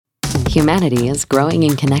Humanity is growing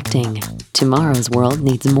and connecting. Tomorrow's world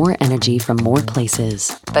needs more energy from more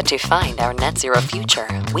places. But to find our net zero future,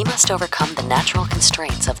 we must overcome the natural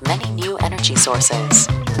constraints of many new energy sources.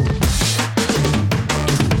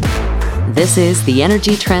 This is the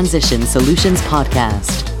Energy Transition Solutions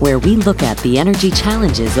Podcast, where we look at the energy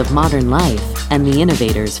challenges of modern life and the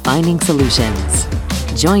innovators finding solutions.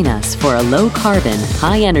 Join us for a low-carbon,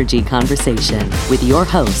 high-energy conversation with your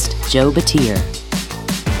host, Joe Batir.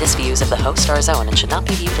 The views of the host are his own and should not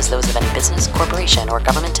be viewed as those of any business, corporation, or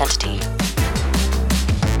government entity.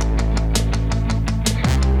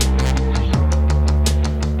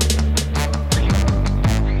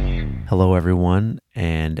 Hello, everyone,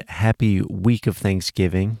 and happy week of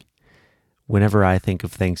Thanksgiving. Whenever I think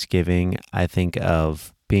of Thanksgiving, I think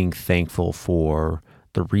of being thankful for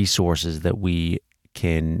the resources that we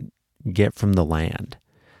can get from the land,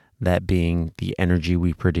 that being the energy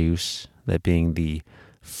we produce, that being the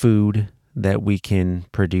food that we can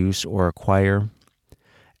produce or acquire,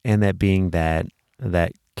 and that being that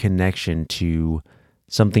connection to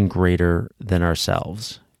something greater than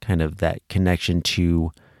ourselves, kind of that connection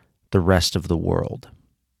to the rest of the world.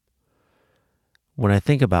 When I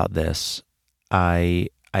think about this, I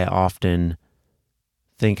often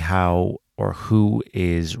think how or who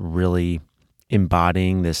is really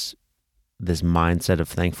embodying this mindset of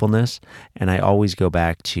thankfulness, and I always go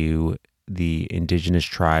back to the indigenous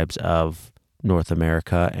tribes of North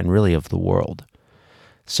America and really of the world.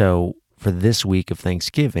 So for this week of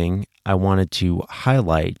Thanksgiving, I wanted to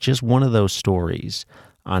highlight just one of those stories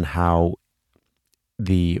on how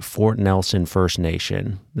the Fort Nelson First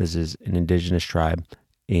Nation, this is an indigenous tribe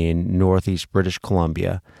in Northeast British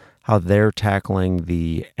Columbia, how they're tackling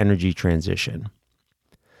the energy transition.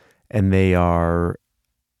 And they are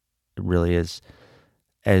really,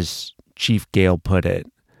 as Chief Gale put it,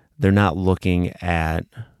 they're not looking at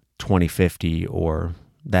 2050 or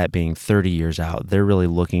that being 30 years out. They're really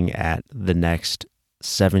looking at the next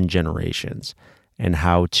 7 generations and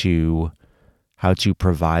how to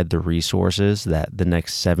provide the resources that the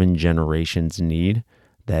next 7 generations need,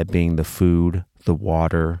 that being the food, the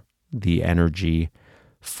water, the energy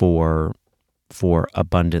for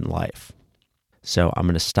abundant life. So I'm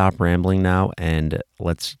going to stop rambling now and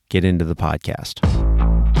let's get into the podcast.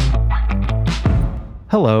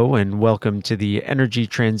 Hello and welcome to the Energy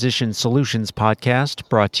Transition Solutions Podcast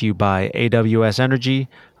brought to you by AWS Energy.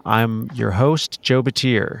 I'm your host, Joe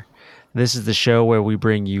Batir. This is the show where we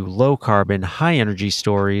bring you low-carbon, high-energy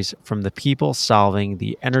stories from the people solving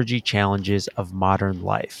the energy challenges of modern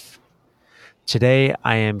life. Today,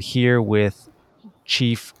 I am here with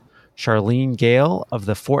Chief Charlene Gale of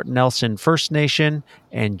the Fort Nelson First Nation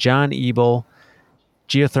and John Ebel,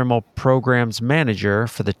 Geothermal Programs Manager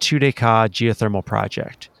for the Tudekah Geothermal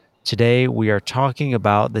Project. Today, we are talking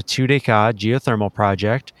about the Tudekah Geothermal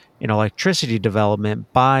Project in electricity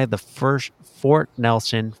development by the Fort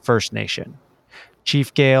Nelson First Nation.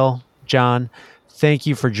 Chief Gale, John, thank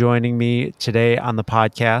you for joining me today on the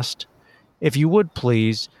podcast. If you would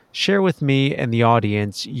please share with me and the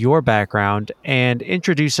audience your background and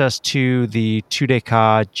introduce us to the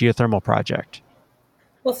Tudekah Geothermal Project.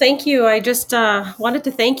 Well, thank you. I just wanted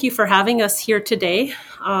to thank you for having us here today.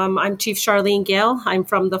 I'm Chief Charlene Gale. I'm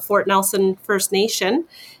from the Fort Nelson First Nation,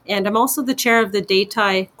 and I'm also the chair of the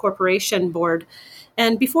Daytai Corporation Board.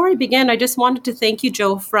 And before I begin, I just wanted to thank you,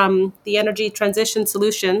 Joe, from the Energy Transition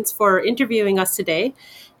Solutions for interviewing us today,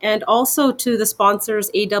 and also to the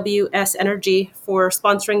sponsors, AWS Energy, for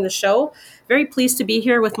sponsoring the show. Very pleased to be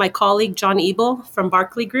here with my colleague, John Ebel from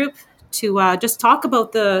Barclay Group, to just talk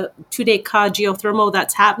about the Tudekah geothermal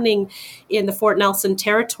that's happening in the Fort Nelson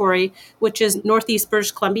territory, which is Northeast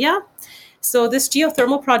British Columbia. So this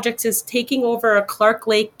geothermal project is taking over a Clark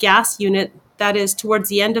Lake gas unit that is towards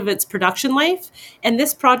the end of its production life. And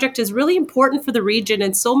this project is really important for the region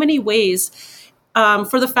in so many ways,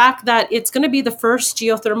 for the fact that it's going to be the first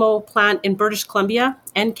geothermal plant in British Columbia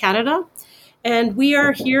and Canada. And we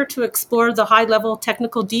are here to explore the high-level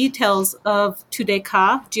technical details of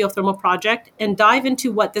Tudekah Geothermal Project and dive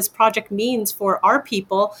into what this project means for our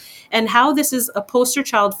people and how this is a poster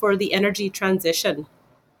child for the energy transition.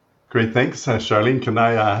 Great, thanks, Charlene. Can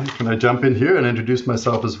I jump in here and introduce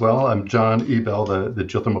myself as well? I'm John Ebel, the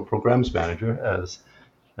Geothermal Programs Manager,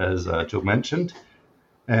 as Joe mentioned,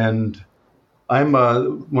 and I'm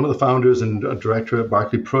one of the founders and director at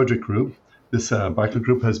Barclay Project Group. This Barclay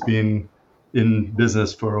Group has been in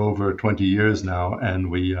business for over 20 years now,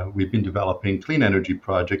 and we've been developing clean energy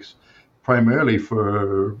projects primarily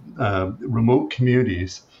for remote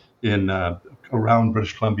communities in around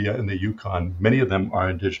British Columbia and the Yukon. Many of them are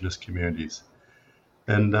Indigenous communities.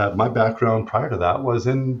 And my background prior to that was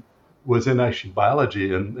in was in actually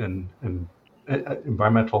biology and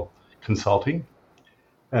environmental consulting.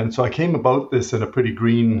 And so I came about this in a pretty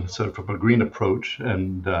green, sort of from a green approach.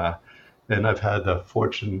 And I've had the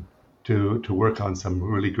fortune to work on some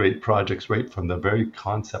really great projects right from the very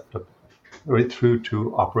concept of right through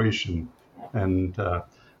to operation. And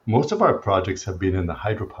most of our projects have been in the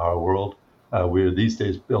hydropower world. We're these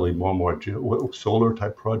days building more and more solar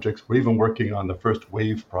type projects. We're even working on the first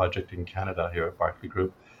wave project in Canada here at Barclay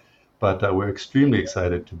Group. But we're extremely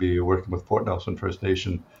excited to be working with Fort Nelson First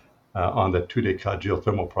Nation on the Tude Ka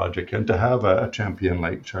geothermal project, and to have a champion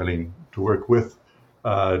like Charlene to work with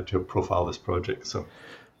to profile this project. So,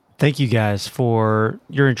 thank you guys for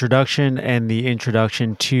your introduction and the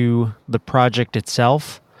introduction to the project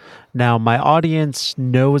itself. Now, my audience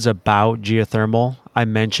knows about geothermal. I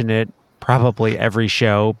mention it probably every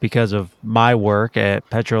show because of my work at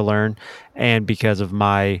PetroLearn and because of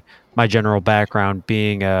my general background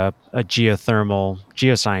being a geothermal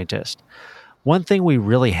geoscientist. One thing we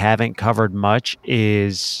really haven't covered much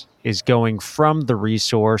is going from the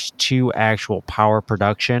resource to actual power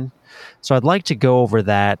production. So I'd like to go over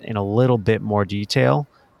that in a little bit more detail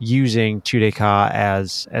using Tude Ka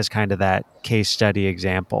as kind of that case study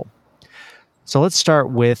example. So let's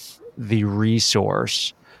start with the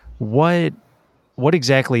resource. What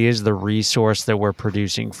exactly is the resource that we're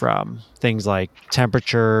producing from? Things like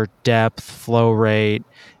temperature, depth, flow rate,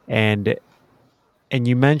 and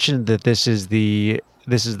you mentioned that this is the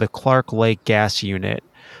Clark Lake gas unit.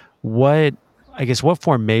 What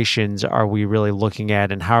formations are we really looking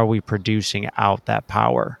at, and how are we producing out that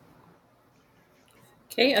power?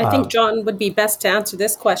 Okay, I think John would be best to answer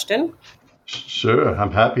this question. Sure,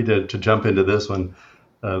 I'm happy to jump into this one.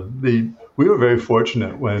 We were very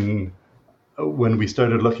fortunate when we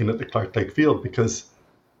started looking at the Clark Lake field, because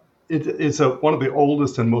it's one of the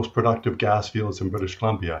oldest and most productive gas fields in British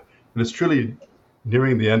Columbia, and it's truly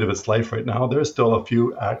nearing the end of its life right now. There's still a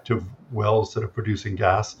few active wells that are producing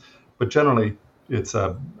gas, but generally it's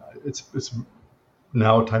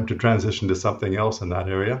now time to transition to something else in that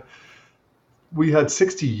area. We had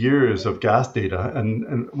 60 years of gas data,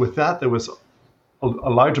 and with that there was a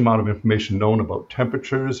large amount of information known about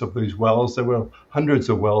temperatures of these wells. There were hundreds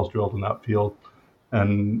of wells drilled in that field,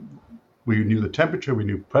 and we knew the temperature, we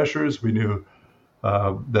knew pressures, we knew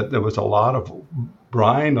that there was a lot of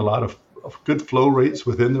brine, a lot of good flow rates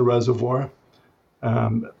within the reservoir.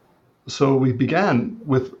 So we began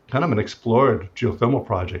with kind of an explored geothermal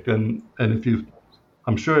project. And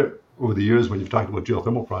I'm sure over the years when you've talked about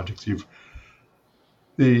geothermal projects,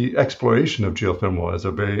 the exploration of geothermal is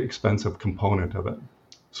a very expensive component of it.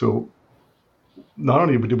 So not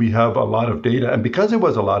only did we have a lot of data, and because there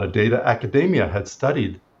was a lot of data, academia had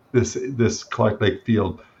studied this Clark Lake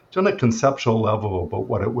field on a conceptual level about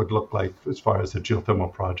what it would look like as far as a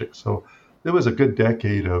geothermal project. So there was a good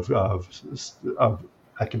decade of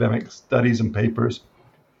academic studies and papers.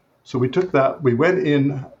 So we took that, we went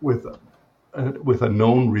in with a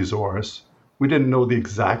known resource. We didn't know the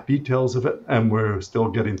exact details of it, and we're still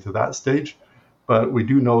getting to that stage, but we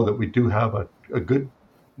do know that we do have a good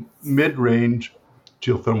mid-range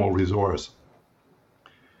geothermal resource.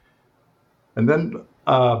 And then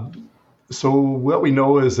so what we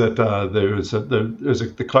know is that there's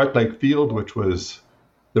the Clark Lake field, which was,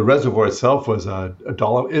 the reservoir itself was a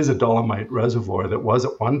dolomite reservoir that was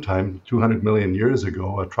at one time, 200 million years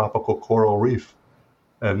ago, a tropical coral reef.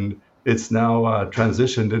 And it's now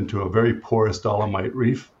transitioned into a very porous dolomite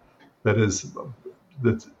reef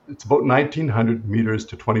it's about 1,900 meters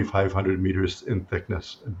to 2,500 meters in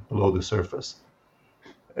thickness below the surface.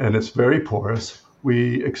 And it's very porous.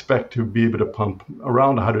 We expect to be able to pump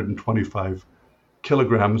around 125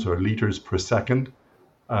 kilograms or liters per second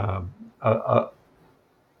of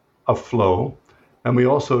flow. And we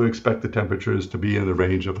also expect the temperatures to be in the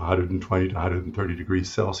range of 120 to 130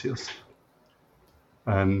 degrees Celsius.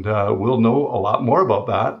 And we'll know a lot more about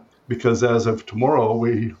that, because as of tomorrow,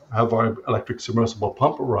 we have our electric submersible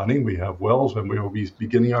pump running. We have wells, and we will be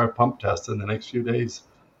beginning our pump test in the next few days.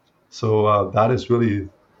 So that is really,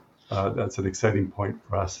 that's an exciting point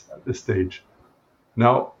for us at this stage.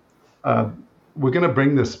 Now, we're going to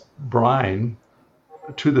bring this brine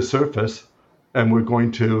to the surface, and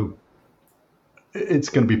it's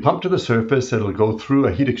going to be pumped to the surface. It'll go through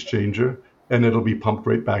a heat exchanger, and it'll be pumped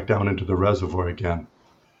right back down into the reservoir again.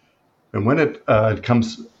 And when it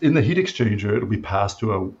comes in the heat exchanger, it'll be passed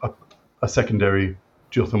to a secondary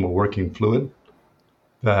geothermal working fluid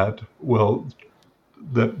that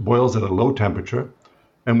boils at a low temperature.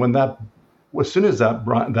 And as soon as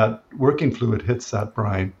that working fluid hits that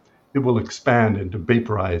brine, it will expand and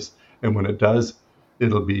vaporize. And when it does,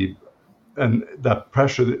 it'll be and that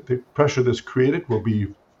pressure, the pressure that's created will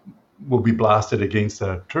be blasted against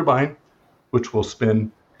a turbine, which will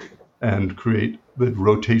spin and create the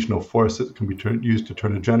rotational force that can be used to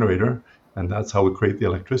turn a generator, and that's how we create the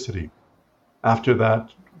electricity. After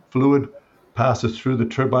that fluid passes through the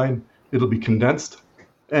turbine, it'll be condensed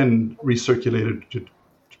and recirculated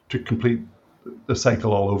to complete the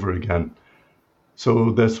cycle all over again.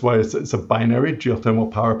 So that's why it's a binary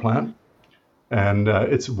geothermal power plant, and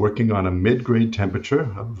it's working on a mid-grade temperature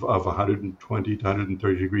of 120 to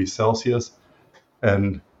 130 degrees Celsius,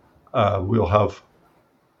 and we'll have.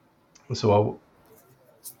 So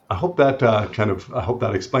I hope that I hope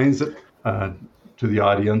that explains it to the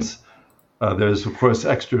audience. There's of course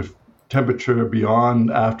extra temperature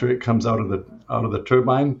beyond after it comes out of the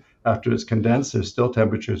turbine. After it's condensed, there's still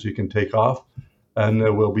temperatures you can take off, and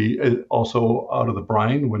there will be also out of the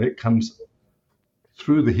brine when it comes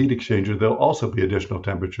through the heat exchanger. There'll also be additional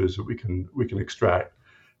temperatures that we can extract,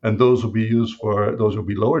 and those will be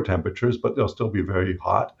lower temperatures, but they'll still be very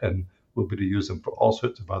hot, and we'll be able to use them for all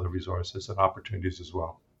sorts of other resources and opportunities as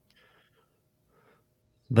well.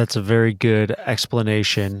 That's a very good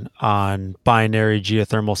explanation on binary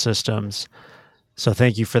geothermal systems. So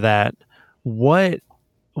thank you for that. What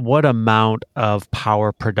amount of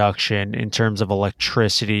power production in terms of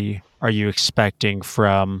electricity are you expecting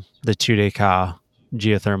from the Tüde Ka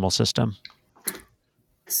geothermal system?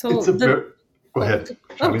 So go ahead.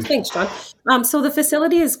 Thanks, John. So the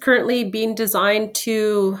facility is currently being designed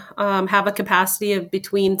to have a capacity of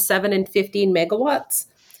between 7 and 15 megawatts.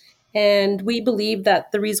 And we believe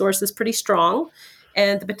that the resource is pretty strong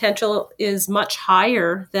and the potential is much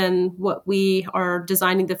higher than what we are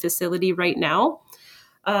designing the facility right now.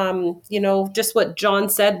 Just what John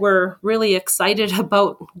said, we're really excited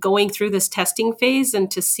about going through this testing phase and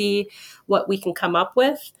to see what we can come up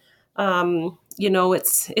with.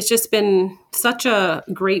 It's just been such a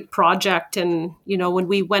great project. And, when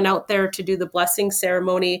we went out there to do the blessing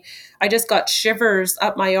ceremony, I just got shivers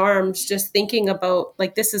up my arms just thinking about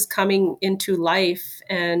this is coming into life.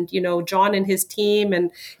 And, John and his team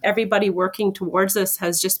and everybody working towards this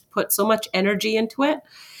has just put so much energy into it.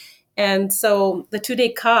 And so the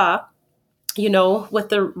Tüde Ka, with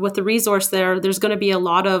the resource there's going to be a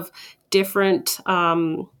lot of different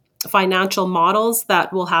financial models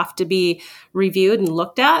that will have to be reviewed and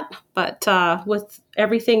looked at. But with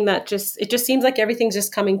everything it just seems like everything's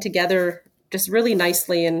just coming together just really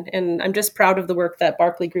nicely. And I'm just proud of the work that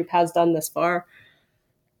Barclay Group has done thus far.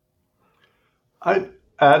 I'd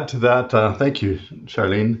add to that, thank you,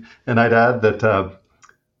 Charlene. And I'd add that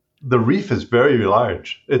the reef is very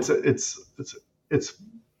large. It's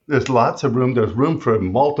there's lots of room. There's room for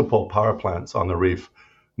multiple power plants on the reef.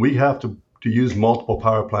 We have to use multiple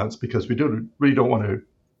power plants because we really don't want to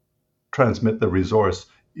transmit the resource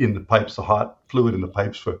in the pipes, the hot fluid in the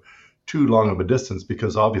pipes for too long of a distance,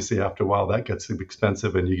 because obviously after a while that gets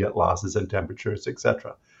expensive and you get losses in temperatures,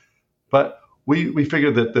 etc. But we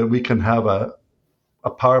figured that we can have a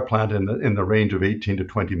power plant in the range of 18 to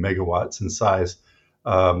 20 megawatts in size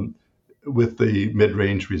with the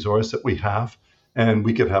mid-range resource that we have, and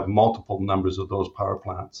we could have multiple numbers of those power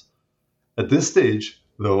plants. At this stage,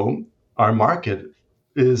 though, our market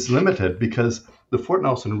is limited because the Fort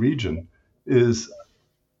Nelson region is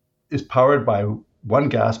powered by one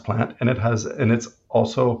gas plant, and it's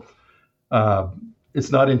also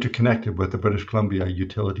it's not interconnected with the British Columbia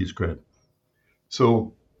utilities grid.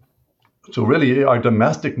 So really, our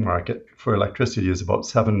domestic market for electricity is about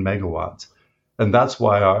 7 megawatts, and that's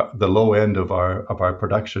why the low end of our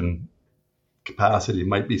production capacity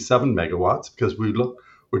might be 7 megawatts, because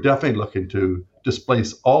we're definitely looking to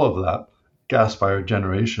displace all of that gas-fired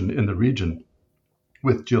generation in the region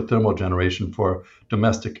with geothermal generation for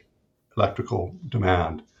domestic electrical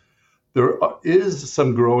demand. There is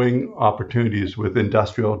some growing opportunities with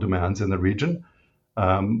industrial demands in the region.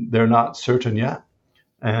 They're not certain yet,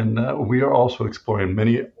 and we are also exploring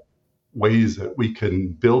many ways that we can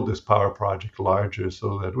build this power project larger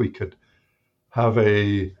so that we could have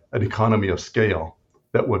an economy of scale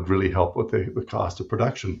that would really help with the cost of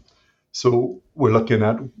production. So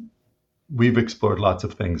we've explored lots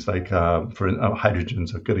of things like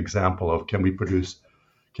hydrogen's a good example of can we produce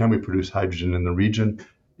hydrogen in the region.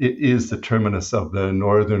 It is the terminus of the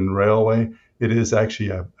Northern Railway. It is actually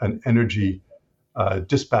an energy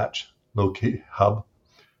dispatch hub.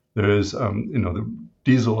 There is, the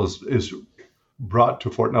diesel is brought to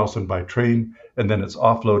Fort Nelson by train, and then it's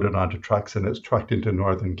offloaded onto trucks and it's trucked into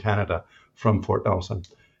northern Canada from Fort Nelson.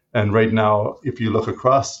 And right now, if you look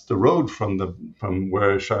across the road from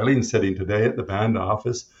where Charlene's sitting today at the band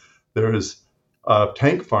office, there's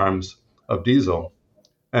tank farms of diesel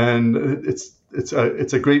And it's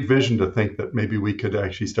a great vision to think that maybe we could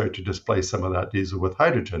actually start to displace some of that diesel with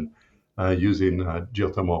hydrogen, using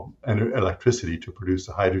geothermal electricity to produce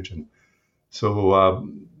the hydrogen. So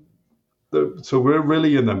so we're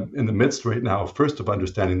really in the midst right now, first of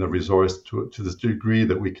understanding the resource to this degree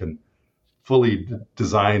that we can fully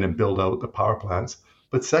design and build out the power plants.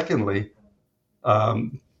 But secondly,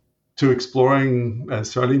 to exploring,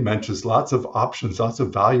 as Charlene mentions, lots of options, lots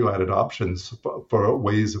of value-added options for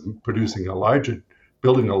ways of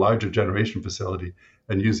building a larger generation facility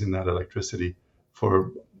and using that electricity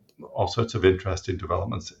for all sorts of interesting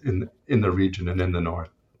developments in the region and in the north.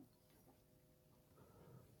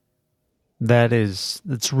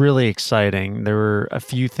 That's really exciting. There were a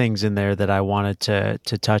few things in there that I wanted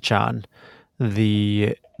to touch on.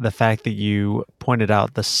 The fact that you pointed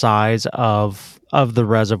out the size of the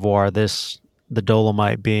reservoir, the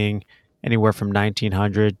dolomite being anywhere from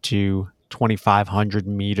 1,900 to 2,500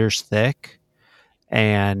 meters thick,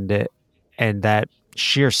 and that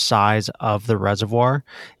sheer size of the reservoir,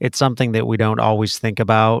 it's something that we don't always think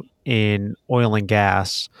about in oil and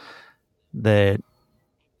gas. That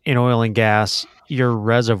in oil and gas, your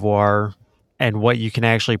reservoir and what you can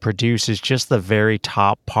actually produce is just the very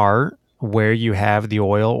top part where you have the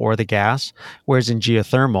oil or the gas. Whereas in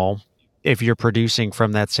geothermal, if you're producing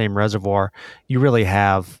from that same reservoir, you really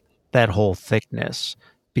have that whole thickness,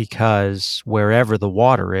 because wherever the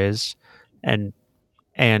water is, and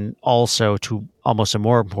also to almost a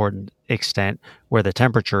more important extent where the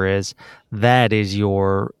temperature is, that is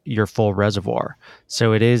your full reservoir.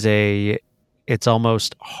 So it's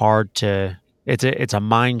almost hard to it's a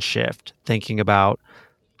mind shift thinking about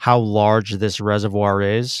how large this reservoir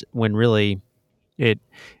is, when really it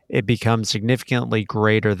becomes significantly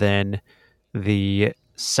greater than the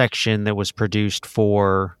section that was produced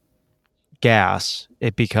for gas.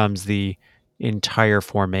 It becomes the entire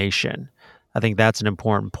formation. I think that's an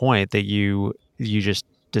important point that you just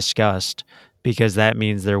discussed, because that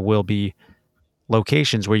means there will be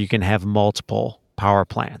locations where you can have multiple power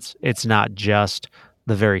plants. It's not just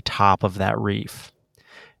the very top of that reef.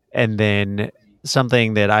 And then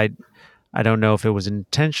something that I don't know if it was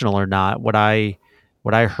intentional or not, what I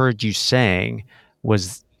heard you saying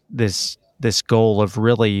was this goal of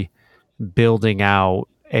really building out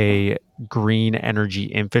a green energy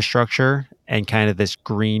infrastructure and kind of this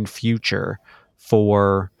green future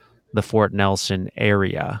for the Fort Nelson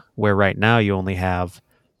area, where right now you only have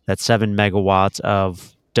that 7 megawatts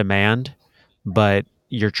of demand, but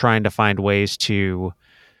you're trying to find ways to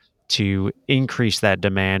increase that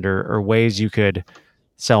demand, or ways you could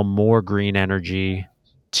sell more green energy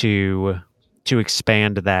to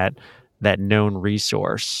expand that known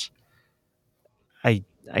resource. I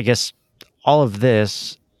guess all of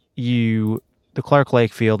this, the Clark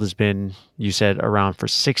Lake field has been, you said, around for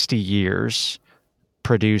 60 years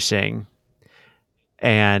producing,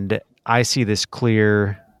 and I see this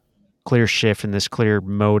clear shift and this clear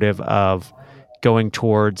motive of going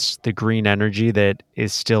towards the green energy that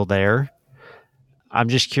is still there. I'm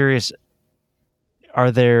just curious, are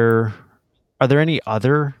there any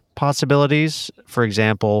other possibilities? For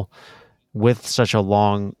example, with such a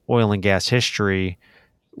long oil and gas history,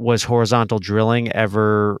 was horizontal drilling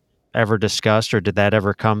ever discussed, or did that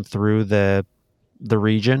ever come through the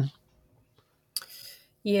region?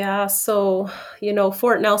 Yeah, so,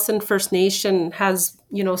 Fort Nelson First Nation has,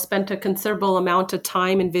 spent a considerable amount of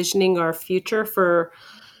time envisioning our future for,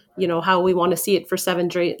 how we want to see it for seven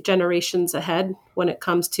generations ahead when it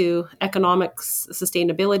comes to economics,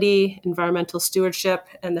 sustainability, environmental stewardship,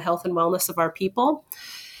 and the health and wellness of our people.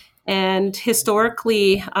 And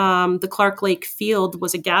historically, the Clark Lake field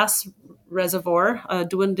was a gas reservoir, a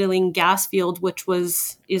dwindling gas field, which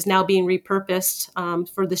is now being repurposed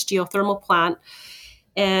for this geothermal plant.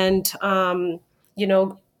 And,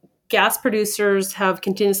 gas producers have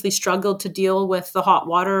continuously struggled to deal with the hot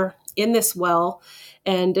water in this well,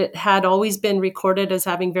 and it had always been recorded as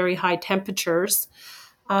having very high temperatures.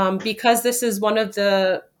 Because this is one of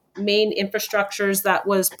the main infrastructures that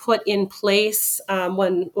was put in place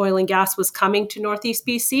when oil and gas was coming to Northeast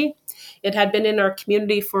BC. It had been in our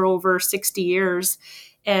community for over 60 years.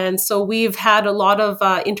 And so we've had a lot of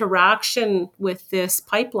interaction with this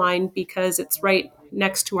pipeline because it's right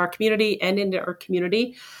next to our community and into our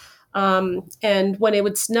community. And when it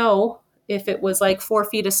would snow, if it was like 4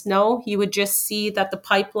 feet of snow, you would just see that the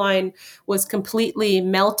pipeline was completely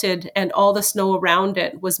melted and all the snow around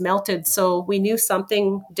it was melted. So we knew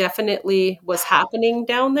something definitely was happening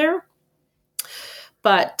down there.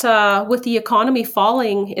 But with the economy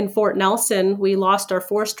falling in Fort Nelson, we lost our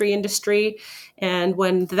forestry industry. And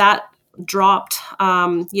when that dropped,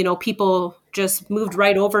 people just moved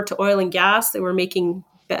right over to oil and gas. They were making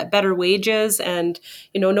better wages, and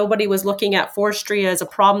nobody was looking at forestry as a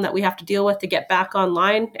problem that we have to deal with to get back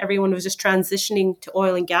online. Everyone was just transitioning to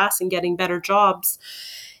oil and gas and getting better jobs.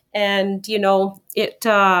 And this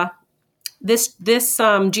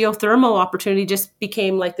geothermal opportunity just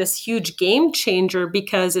became like this huge game changer,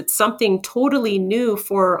 because it's something totally new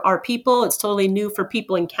for our people. It's totally new for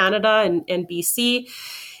people in Canada and BC.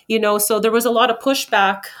 So there was a lot of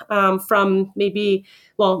pushback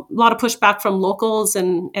a lot of pushback from locals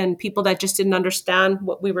and people that just didn't understand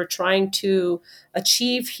what we were trying to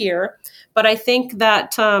achieve here. But I think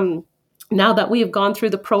that now that we have gone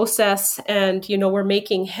through the process and, we're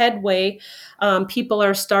making headway, people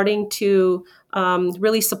are starting to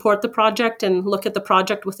really support the project and look at the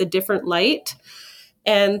project with a different light.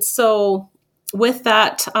 And so with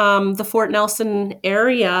that, the Fort Nelson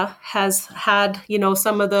area has had,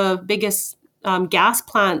 some of the biggest gas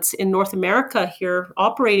plants in North America here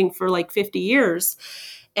operating for like 50 years.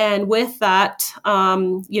 And with that,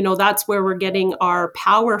 that's where we're getting our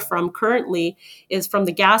power from currently, is from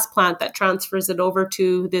the gas plant that transfers it over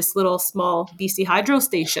to this little small BC Hydro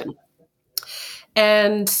station.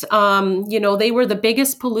 And, they were the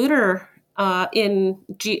biggest polluter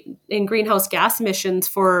in greenhouse gas emissions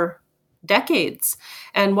for decades,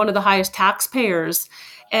 and one of the highest taxpayers.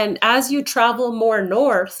 And as you travel more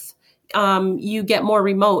north, you get more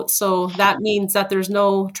remote. So that means that there's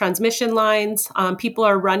no transmission lines. People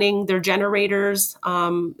are running their generators,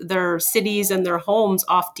 their cities and their homes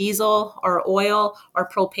off diesel or oil or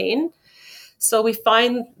propane. So we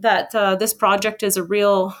find that this project is a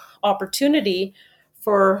real opportunity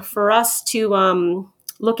for us to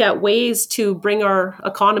look at ways to bring our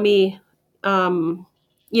economy,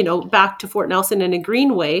 back to Fort Nelson in a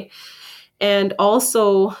green way. And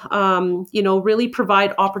also, really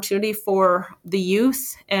provide opportunity for the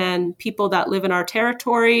youth and people that live in our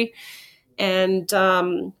territory, and,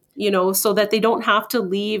 so that they don't have to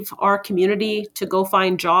leave our community to go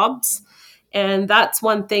find jobs. And that's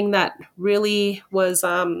one thing that really was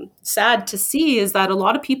sad to see, is that a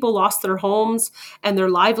lot of people lost their homes and their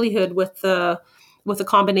livelihood with the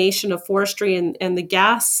combination of forestry and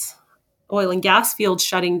the oil and gas fields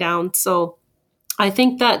shutting down. So I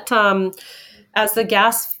think that as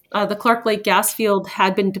the Clark Lake gas field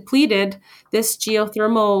had been depleted, this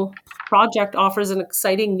geothermal project offers an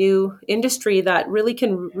exciting new industry that really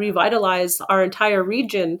can revitalize our entire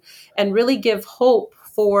region and really give hope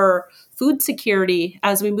for food security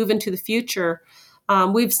as we move into the future.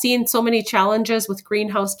 We've seen so many challenges with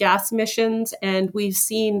greenhouse gas emissions, and we've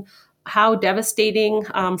seen how devastating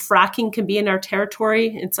fracking can be in our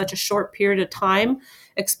territory in such a short period of time,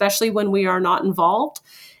 especially when we are not involved.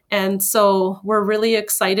 And so we're really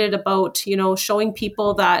excited about, showing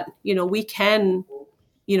people that, we can,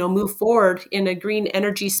 move forward in a green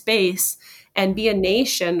energy space and be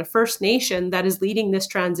a First Nation that is leading this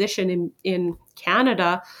transition in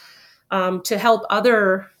Canada, to help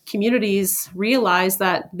other communities realize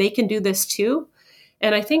that they can do this too.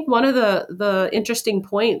 And I think one of the interesting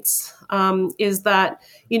points is that,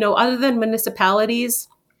 other than municipalities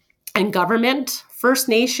and government, First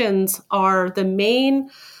Nations are the main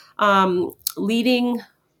leading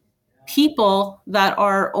people that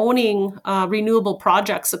are owning renewable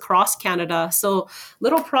projects across Canada. So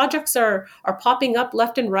little projects are popping up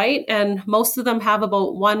left and right, and most of them have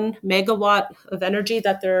about 1 megawatt of energy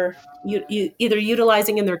that they're either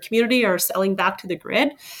utilizing in their community or selling back to the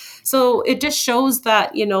grid. So it just shows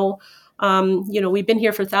that, we've been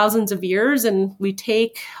here for thousands of years, and we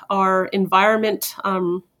take our environment,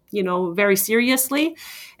 very seriously.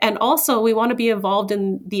 And also we want to be involved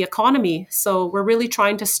in the economy. So we're really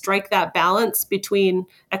trying to strike that balance between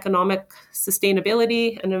economic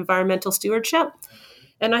sustainability and environmental stewardship.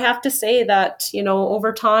 And I have to say that,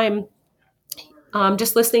 over time,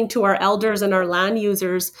 just listening to our elders and our land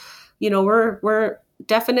users, we're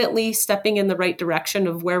definitely stepping in the right direction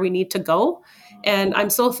of where we need to go. And I'm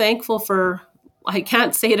so thankful for, I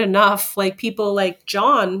can't say it enough, like people like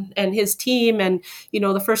John and his team, and,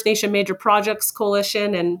 the First Nation Major Projects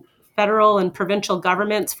Coalition and federal and provincial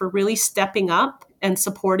governments for really stepping up and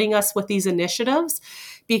supporting us with these initiatives.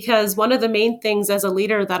 Because one of the main things as a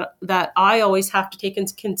leader that I always have to take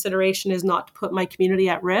into consideration is not to put my community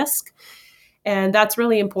at risk. And that's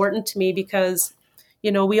really important to me, because,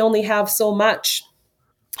 we only have so much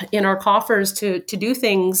in our coffers to do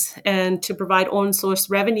things and to provide own source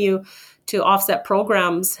revenue to offset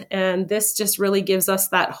programs. And this just really gives us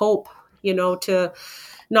that hope, to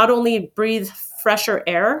not only breathe fresher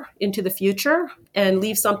air into the future and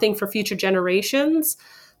leave something for future generations,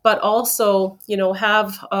 but also,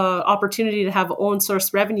 have opportunity to have own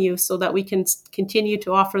source revenue so that we can continue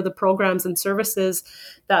to offer the programs and services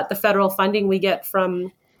that the federal funding we get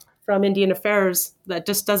from Indian Affairs that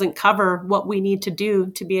just doesn't cover what we need to do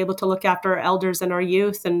to be able to look after our elders and our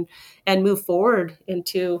youth and move forward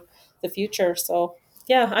into the future. So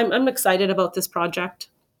yeah, I'm excited about this project.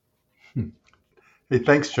 Hey,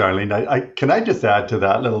 thanks, Charlene. Can I just add to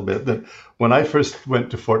that a little bit that when I first went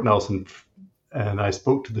to Fort Nelson and I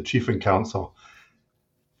spoke to the chief and council,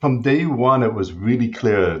 from day one, it was really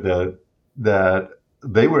clear that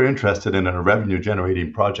they were interested in a revenue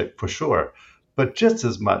generating project for sure, but just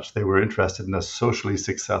as much they were interested in a socially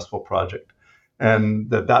successful project. And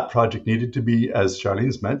that project needed to be, as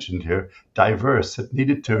Charlene's mentioned here, diverse. It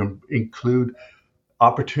needed to include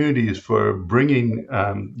opportunities for bringing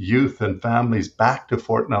youth and families back to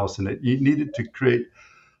Fort Nelson. It needed to create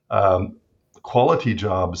quality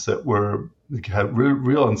jobs that had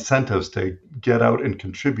real incentives to get out and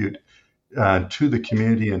contribute to the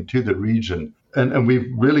community and to the region. And we've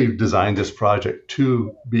really designed this project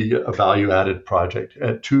to be a value-added project,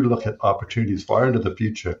 to look at opportunities far into the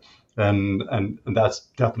future. And that's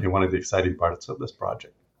definitely one of the exciting parts of this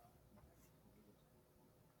project.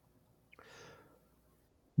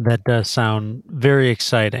 That does sound very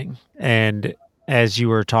exciting. And as you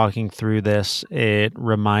were talking through this, it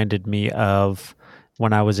reminded me of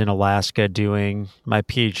when I was in Alaska doing my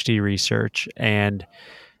PhD research and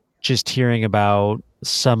just hearing about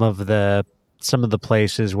some of the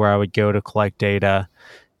places where I would go to collect data.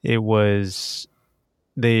 It was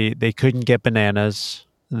they couldn't get bananas.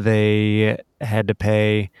 They had to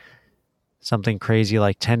pay something crazy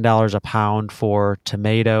like $10 a pound for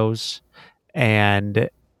tomatoes, and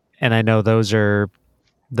I know those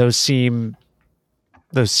seem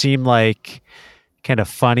like kind of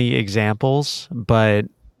funny examples, but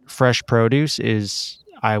fresh produce is,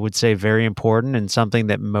 I would say, very important and something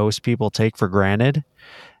that most people take for granted.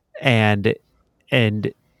 And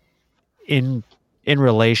in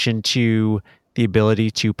relation to the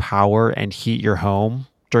ability to power and heat your home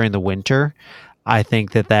during the winter, I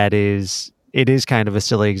think it is kind of a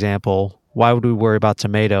silly example. Why would we worry about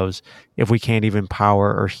tomatoes if we can't even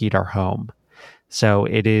power or heat our home? So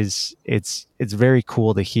it's very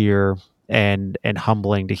cool to hear and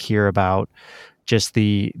humbling to hear about just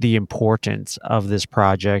the importance of this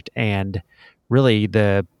project and really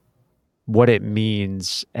what it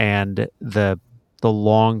means and the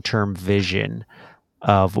long-term vision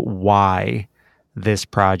of why this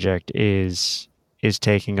project is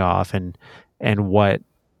taking off and what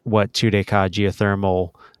 2Dekad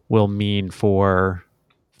geothermal will mean for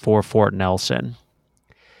Fort Nelson.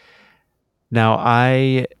 Now,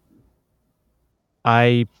 I've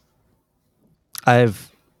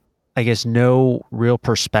I guess no real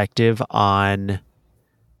perspective on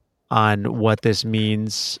what this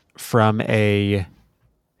means from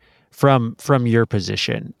your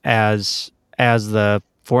position as the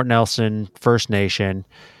Fort Nelson First Nation,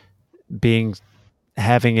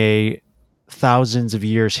 having a thousands of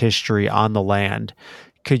years history on the land.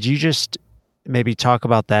 Could you just maybe talk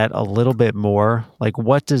about that a little bit more? Like,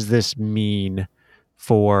 what does this mean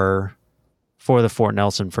for the Fort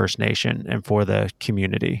Nelson First Nation and for the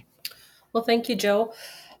community? Well, thank you, Joe.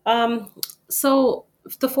 So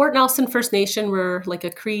the Fort Nelson First Nation, we're like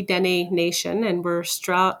a Cree Dene nation, and we're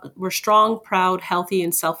strong, proud, healthy,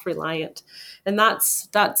 and self-reliant. And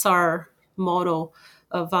that's our motto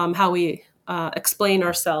of how we explain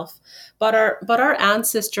ourselves. But our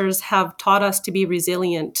ancestors have taught us to be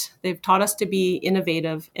resilient. They've taught us to be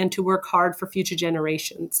innovative and to work hard for future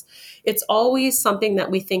generations. It's always something that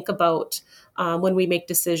we think about when we make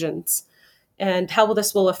decisions. And how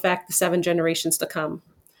this will affect the 7 generations to come.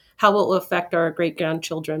 How will it affect our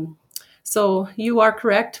great-grandchildren? So you are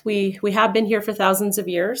correct. We have been here for thousands of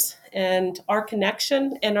years, and our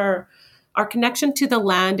connection and our connection to the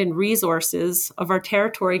land and resources of our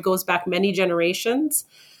territory goes back many generations.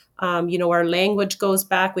 Our language goes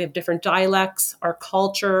back. We have different dialects, our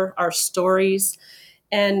culture, our stories,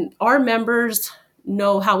 and our members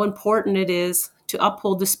know how important it is to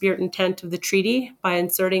uphold the spirit and intent of the treaty by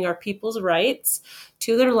inserting our people's rights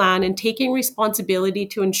to their land and taking responsibility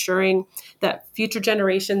to ensuring that future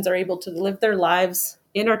generations are able to live their lives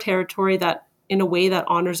in our territory that in a way that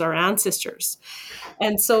honors our ancestors.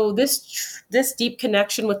 And so this deep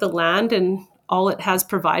connection with the land and all it has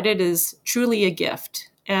provided is truly a gift.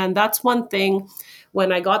 And that's one thing,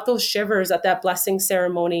 when I got those shivers at that blessing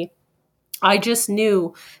ceremony, I just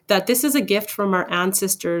knew that this is a gift from our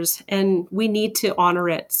ancestors and we need to honor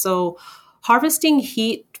it. So harvesting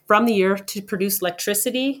heat from the earth to produce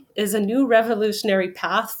electricity is a new revolutionary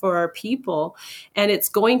path for our people. And it's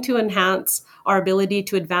going to enhance our ability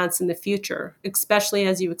to advance in the future, especially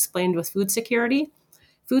as you explained with food security.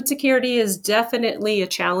 Food security is definitely a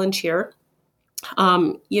challenge here.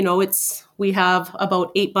 We have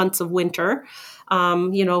about 8 months of winter.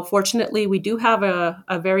 Fortunately, we do have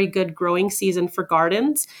a very good growing season for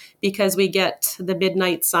gardens because we get the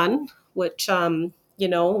midnight sun, which,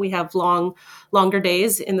 we have longer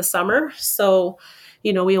days in the summer. So,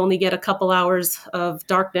 we only get a couple hours of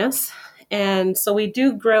darkness. And so we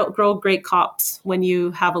do grow great crops when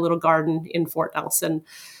you have a little garden in Fort Nelson.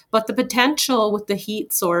 But the potential with the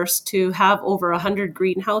heat source to have over 100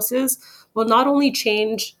 greenhouses will not only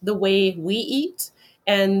change the way we eat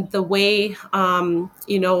and the way,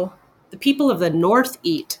 the people of the North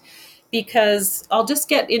eat, because I'll just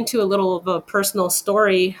get into a little of a personal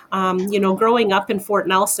story. Growing up in Fort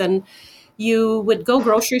Nelson, you would go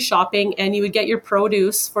grocery shopping and you would get your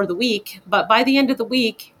produce for the week. But by the end of the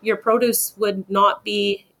week, your produce would not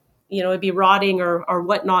be, it'd be rotting or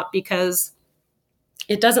whatnot, because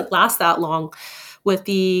it doesn't last that long with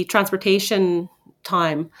the transportation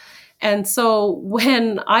time. And so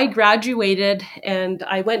when I graduated and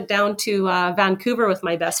I went down to Vancouver with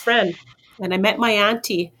my best friend, and I met my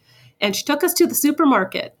auntie, and she took us to the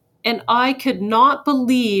supermarket, and I could not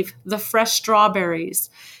believe the fresh strawberries,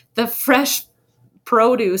 the fresh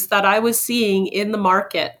produce that I was seeing in the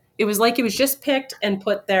market. It was like it was just picked and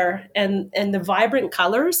put there, and the vibrant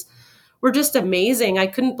colors were just amazing. I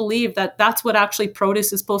couldn't believe that that's what actually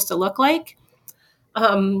produce is supposed to look like.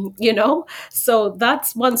 So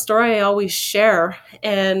that's one story I always share.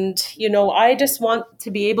 And, I just want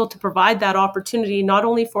to be able to provide that opportunity, not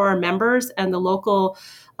only for our members and the local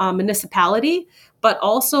municipality, but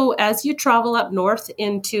also as you travel up north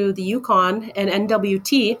into the Yukon and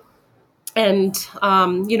NWT and,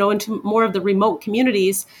 into more of the remote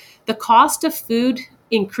communities, the cost of food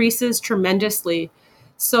increases tremendously.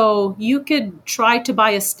 So you could try to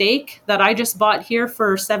buy a steak that I just bought here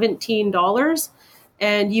for $17,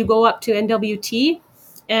 and you go up to NWT,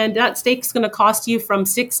 and that steak's going to cost you from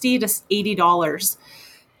 $60 to $80.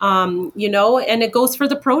 And it goes for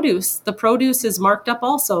the produce. The produce is marked up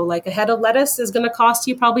also. Like a head of lettuce is going to cost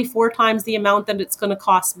you probably 4 times the amount that it's going to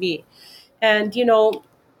cost me. And,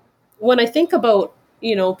 when I think about,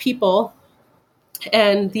 people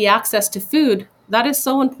and the access to food, that is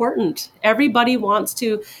so important. Everybody wants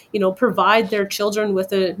to, provide their children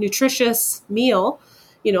with a nutritious meal,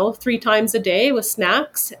 3 times a day with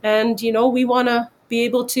snacks. And, we want to be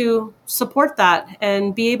able to support that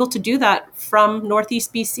and be able to do that from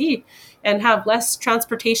Northeast BC and have less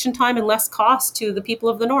transportation time and less cost to the people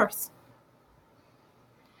of the North.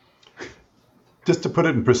 Just to put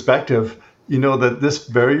it in perspective,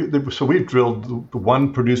 that so we've drilled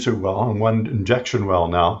one producer well and one injection well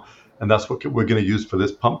now, and that's what we're going to use for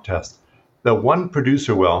this pump test. The one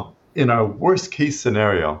producer well, in our worst case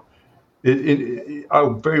scenario,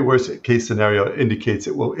 our very worst case scenario indicates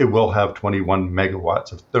it will have 21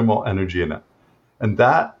 megawatts of thermal energy in it. And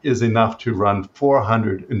that is enough to run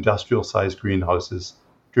 400 industrial sized greenhouses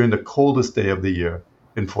during the coldest day of the year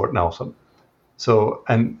in Fort Nelson.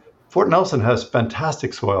 And Fort Nelson has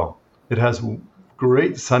fantastic soil. It has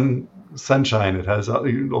great sunshine. It has a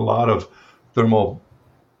lot of thermal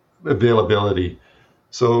availability.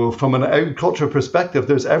 So from an agricultural perspective,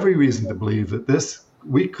 there's every reason to believe that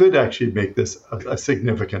we could actually make this a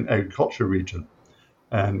significant agriculture region.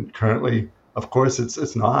 And currently, of course,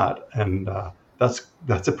 it's not. And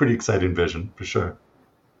that's a pretty exciting vision for sure.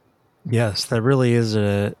 Yes, that really is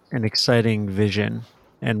an exciting vision,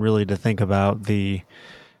 and really to think about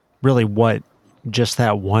what just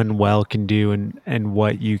that one well can do and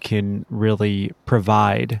what you can really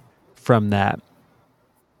provide from that.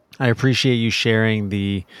 I appreciate you sharing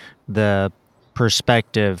the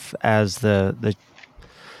perspective as the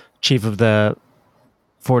chief of the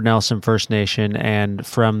Fort Nelson First Nation, and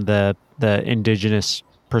from the Indigenous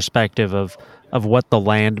perspective of what the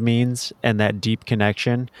land means and that deep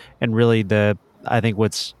connection. And really I think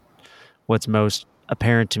what's most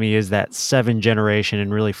apparent to me is that 7 generation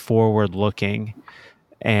and really forward looking,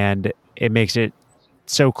 and it makes it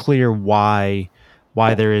so clear why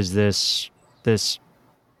there is this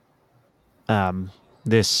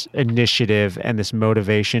initiative and this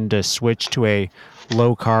motivation to switch to a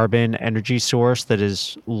low carbon energy source that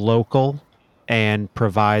is local and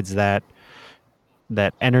provides that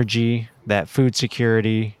energy, that food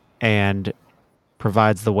security, and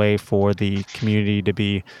provides the way for the community to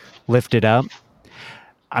be lifted up.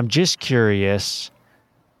 I'm just curious,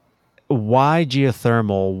 why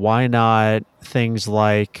geothermal? Why not things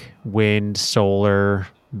like wind, solar,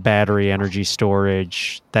 battery energy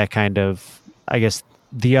storage, that kind of, I guess,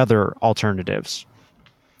 the other alternatives?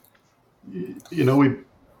 We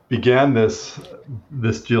began this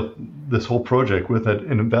whole project with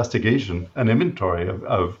an investigation, an inventory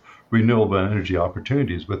of renewable energy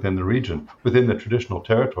opportunities within the region, within the traditional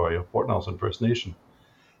territory of Fort Nelson First Nation.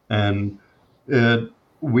 And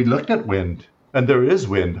we looked at wind, and there is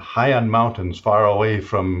wind high on mountains, far away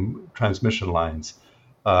from transmission lines,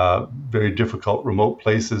 very difficult, remote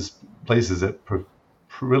places that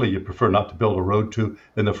really you prefer not to build a road to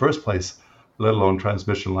in the first place, let alone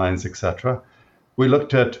transmission lines, etc. We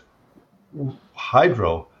looked at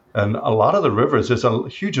hydro, and a lot of the rivers, there's a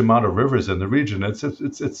huge amount of rivers in the region. It's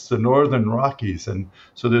the Northern Rockies, and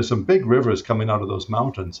so there's some big rivers coming out of those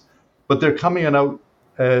mountains, but they're coming out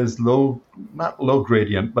as not low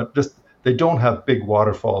gradient, but just they don't have big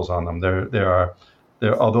waterfalls on them. They're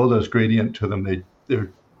although there's gradient to them,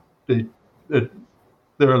 they're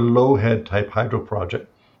a low head type hydro project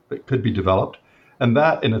that could be developed, and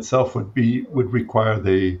that in itself would require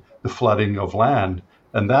the flooding of land,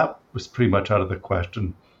 and that was pretty much out of the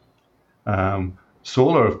question.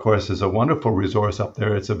 Solar, of course, is a wonderful resource up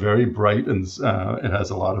there. It's a very bright, and it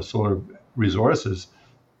has a lot of solar resources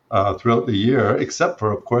throughout the year, except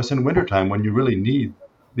for, of course, in wintertime when you really need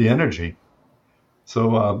the energy.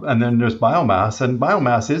 So, and then there's biomass, and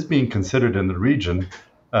biomass is being considered in the region,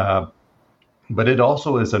 but it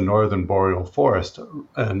also is a northern boreal forest,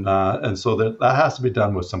 and so that has to be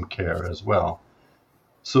done with some care as well.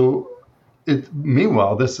 So,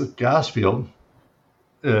 meanwhile, this gas field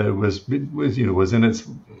was in its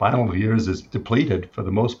final years, is depleted for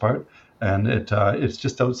the most part, and it's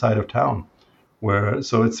just outside of town,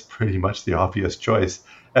 so it's pretty much the obvious choice.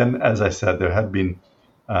 And as I said, there had been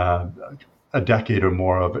a decade or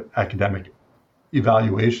more of academic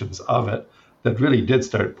evaluations of it that really did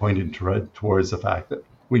start pointing towards the fact that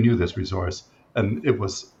we knew this resource, and it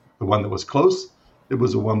was the one that was close. It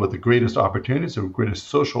was the one with the greatest opportunities, the greatest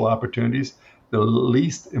social opportunities, the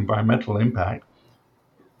least environmental impact.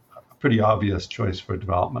 A pretty obvious choice for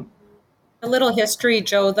development. A little history,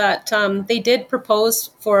 Joe, that they did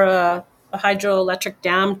propose for a hydroelectric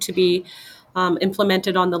dam to be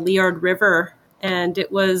implemented on the Liard River, and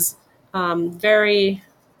it was very,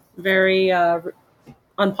 very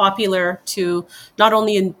unpopular to not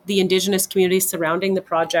only in the Indigenous communities surrounding the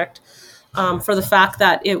project, for the fact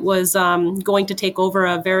that it was going to take over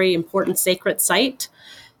a very important sacred site,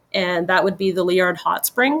 and that would be the Liard Hot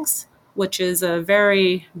Springs, which is a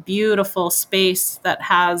very beautiful space that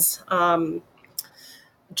has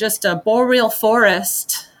just a boreal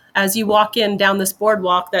forest as you walk in down this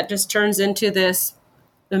boardwalk that just turns into this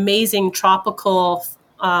amazing tropical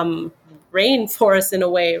rainforest in a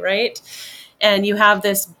way, right? And you have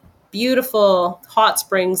this beautiful hot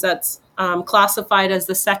springs that's classified as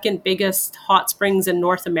the second biggest hot springs in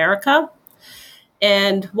North America.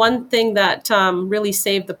 And one thing that really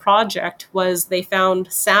saved the project was they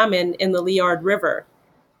found salmon in the Liard River.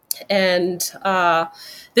 And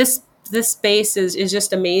this space is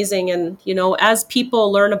just amazing. And, as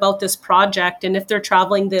people learn about this project, and if they're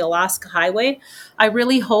traveling the Alaska Highway, I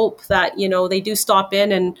really hope that, they do stop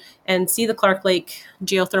in and see the Clark Lake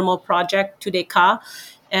Geothermal Project, Tudeka,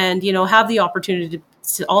 and, have the opportunity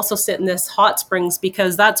to also sit in this hot springs,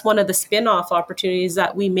 because that's one of the spin-off opportunities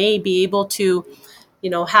that we may be able to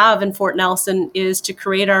have in Fort Nelson, is to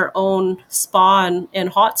create our own spa and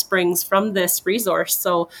hot springs from this resource.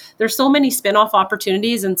 So there's so many spin-off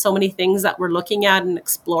opportunities and so many things that we're looking at and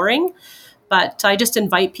exploring. But I just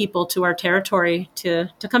invite people to our territory to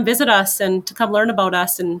come visit us and to come learn about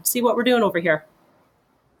us and see what we're doing over here.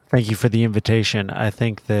 Thank you for the invitation. I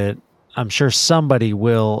think that I'm sure somebody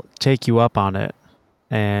will take you up on it,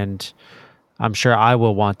 and I'm sure I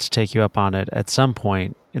will want to take you up on it at some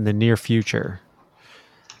point in the near future.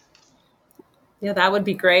 Yeah, that would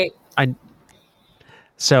be great. I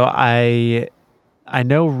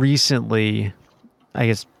know recently, I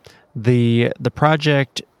guess the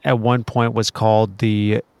project at one point was called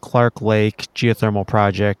the Clark Lake Geothermal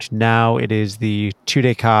Project. Now it is the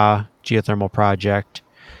Tudeka Geothermal Project.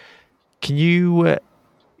 Can you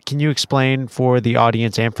explain for the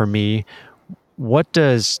audience and for me, what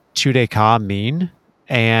does Tudeka mean,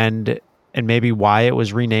 and maybe why it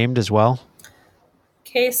was renamed as well?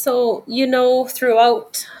 Okay, so,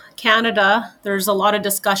 throughout Canada, there's a lot of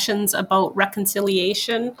discussions about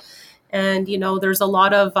reconciliation. And, there's a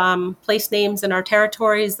lot of place names in our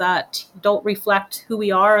territories that don't reflect who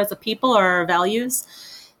we are as a people or our values.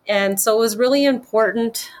 And so it was really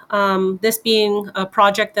important, this being a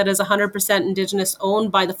project that is 100% Indigenous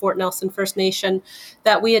owned by the Fort Nelson First Nation,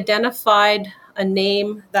 that we identified a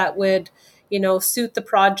name that would suit the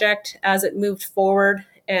project as it moved forward,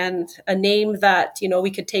 and a name that,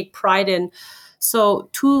 we could take pride in. So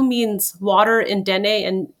Tu means water in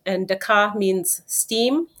Dene, and Deka means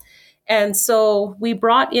steam. And so we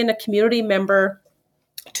brought in a community member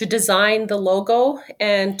to design the logo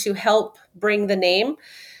and to help bring the name.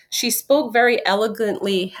 She spoke very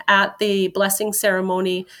elegantly at the blessing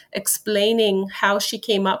ceremony, explaining how she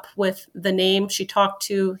came up with the name. She talked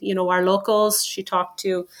to, our locals. She talked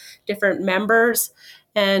to different members.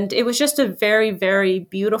 And it was just a very, very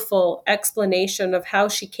beautiful explanation of how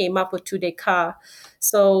she came up with Tudeka.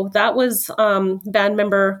 So that was band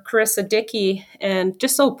member Carissa Dickey, and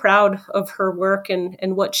just so proud of her work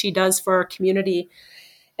and what she does for our community.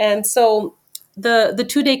 And so the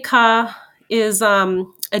Tudeka is a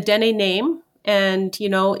Dene name, and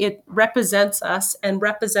it represents us and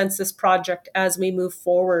represents this project as we move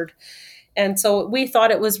forward. And so we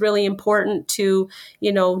thought it was really important to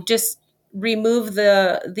just remove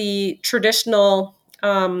the traditional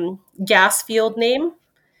gas field name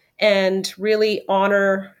and really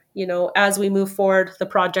honor as we move forward the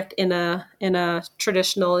project in a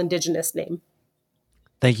traditional Indigenous name.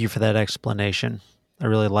 Thank you for that explanation. I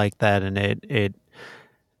really like that, and it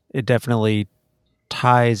definitely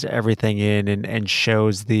ties everything in and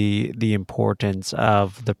shows the importance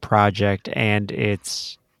of the project and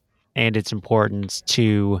its importance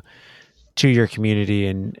to your community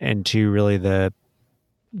and to really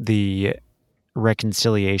the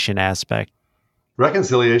reconciliation aspect.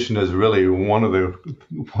 Reconciliation is really one of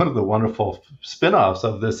the wonderful spin-offs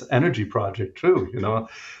of this energy project too,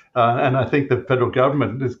 and I think the federal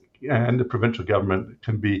government and the provincial government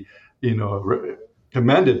can be,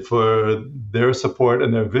 commended for their support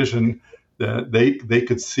and their vision that they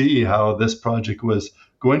could see how this project was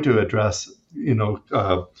going to address,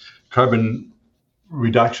 carbon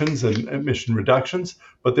reductions and emission reductions,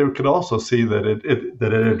 but they could also see that it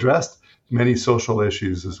addressed many social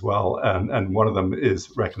issues as well, and one of them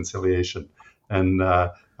is reconciliation, and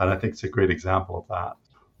I think it's a great example of that.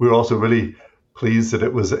 We're also really pleased that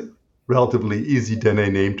it was a relatively easy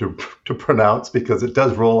Dene name to pronounce, because it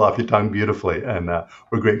does roll off your tongue beautifully, and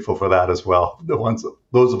we're grateful for that as well.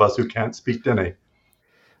 Those of us who can't speak Dene.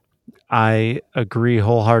 I agree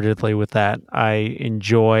wholeheartedly with that. I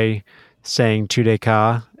enjoy saying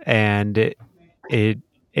Tudeka, and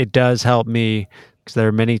it does help me, because there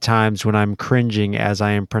are many times when I'm cringing as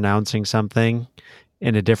I am pronouncing something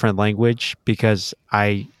in a different language, because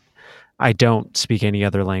I don't speak any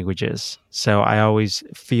other languages. So I always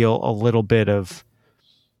feel a little bit of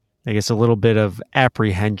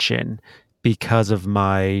apprehension because of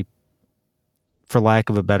my, for lack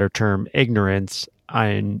of a better term, ignorance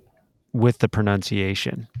with the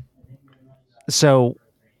pronunciation. So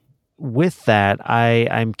with that,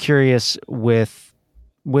 I'm curious with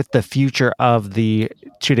the future of the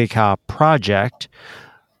Tudeka project.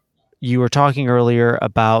 You were talking earlier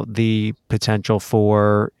about the potential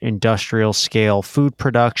for industrial scale food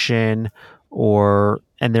production,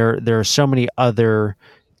 and there are so many other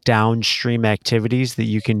downstream activities that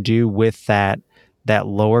you can do with that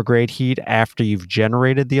lower grade heat after you've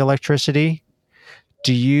generated the electricity.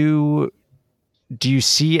 Do you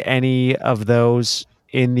see any of those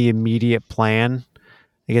in the immediate plan?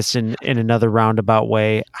 I guess in another roundabout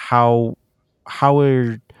way,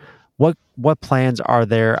 what plans are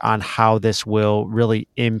there on how this will really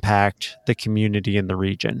impact the community in the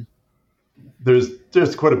region?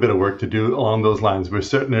 There's quite a bit of work to do along those lines. We're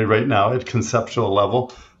certainly right now at conceptual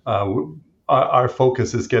level. Our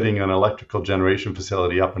focus is getting an electrical generation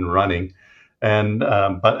facility up and running,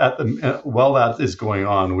 but while that is going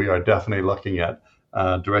on, we are definitely looking at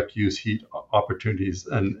direct use heat opportunities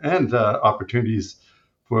and opportunities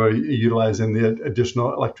for utilizing the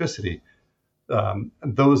additional electricity.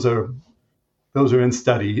 Those are in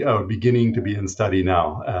study, or beginning to be in study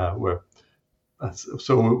now.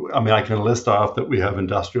 I can list off that we have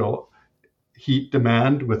industrial heat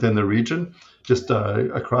demand within the region, just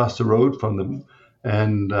across the road from them,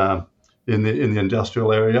 and in the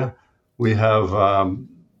industrial area, we have,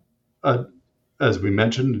 as we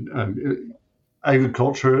mentioned,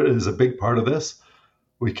 agriculture is a big part of this.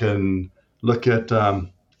 We can look at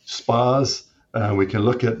spas. We can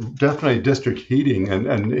look at definitely district heating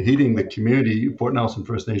and heating the community. Fort Nelson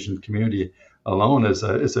First Nation community alone is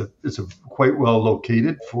a quite well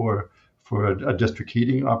located for a district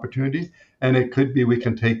heating opportunity, and it could be we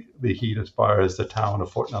can take the heat as far as the town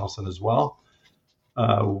of Fort Nelson as well.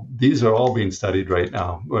 These are all being studied right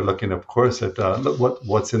now. We're looking, of course, at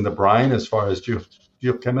what's in the brine as far as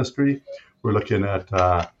geochemistry. We're looking at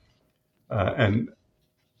and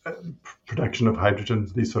production of hydrogen,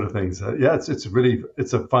 these sort of things.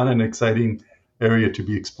 It's a fun and exciting area to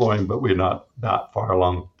be exploring, but we're not that far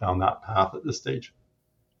along down that path at this stage.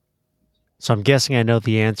 So I'm guessing I know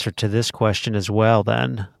the answer to this question as well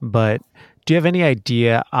then, but do you have any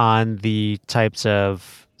idea on the types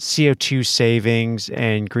of CO2 savings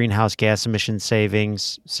and greenhouse gas emission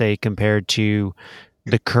savings, say compared to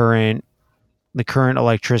the current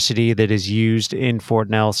electricity that is used in Fort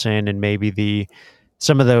Nelson, and maybe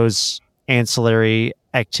some of those ancillary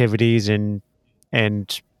activities and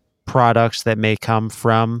products that may come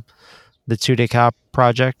from the Tudeka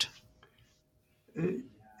project?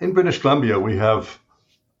 In British Columbia, we have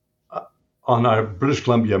on our British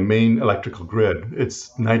Columbia main electrical grid, it's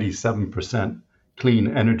 97%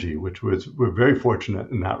 clean energy, which we're very fortunate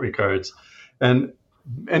in that regards. And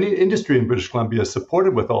any industry in British Columbia is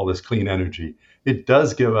supported with all this clean energy. It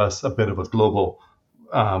does give us a bit of a global,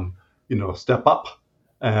 step up,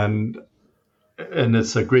 and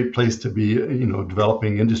it's a great place to be,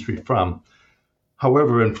 developing industry from.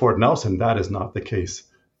 However, in Fort Nelson, that is not the case.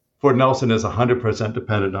 Fort Nelson is 100%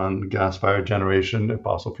 dependent on gas-fired generation and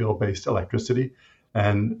fossil fuel-based electricity,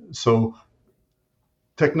 and so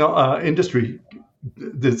industry,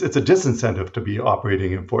 it's a disincentive to be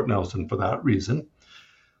operating in Fort Nelson for that reason.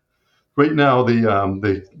 Right now,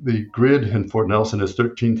 the grid in Fort Nelson is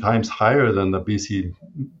 13 times higher than the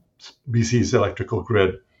BC's electrical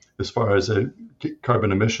grid as far as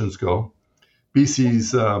carbon emissions go.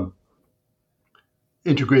 BC's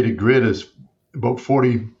integrated grid is about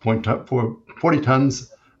 40 tons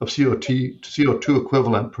of CO2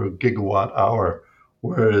 equivalent per gigawatt hour,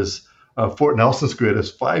 whereas Fort Nelson's grid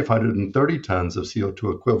is 530 tons of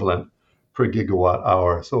CO2 equivalent per gigawatt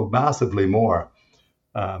hour, so massively more.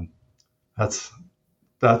 This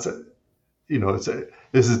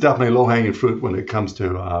is definitely low hanging fruit when it comes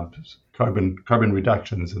to carbon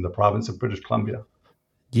reductions in the province of British Columbia.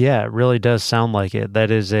 Yeah, it really does sound like it. That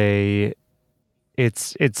is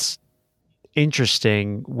it's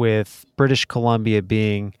interesting with British Columbia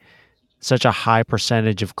being such a high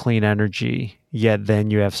percentage of clean energy, yet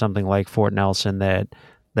then you have something like Fort Nelson that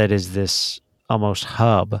is this almost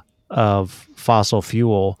hub of fossil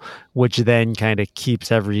fuel, which then kind of keeps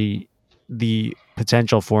the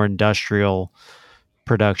potential for industrial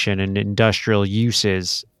production and industrial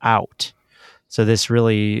uses out. So this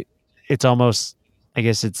really, it's almost, I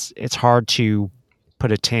guess it's hard to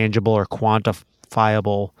put a tangible or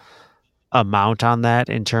quantifiable amount on that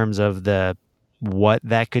in terms of what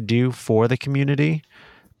that could do for the community,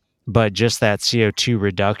 but just that CO2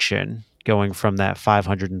 reduction going from that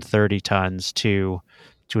 530 tons to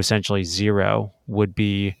essentially zero would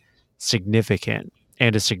be significant,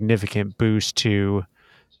 and a significant boost to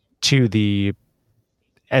the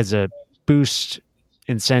as a boost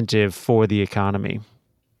incentive for the economy.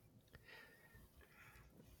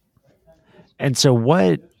 And so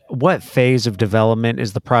what phase of development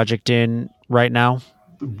is the project in right now?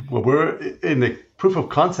 Well, we're in the proof of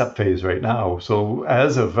concept phase right now. So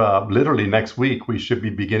as of literally next week, we should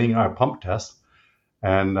be beginning our pump test,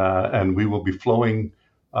 and we will be flowing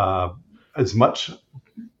as much.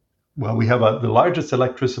 Well, we have the largest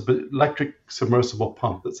electric submersible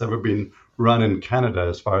pump that's ever been run in Canada,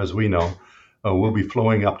 as far as we know. We'll be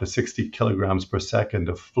flowing up to 60 kilograms per second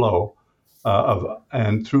of flow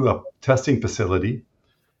and through a testing facility,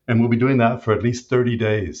 and we'll be doing that for at least 30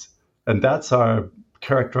 days. And that's our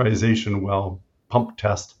characterization well pump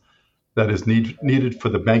test that is needed for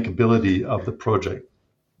the bankability of the project.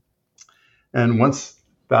 And once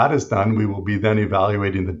that is done, we will be then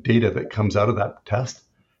evaluating the data that comes out of that test.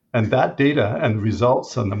 And that data and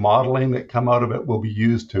results and the modeling that come out of it will be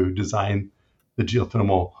used to design the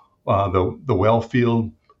geothermal, the well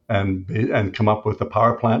field, and come up with the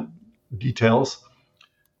power plant details.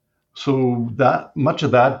 So that much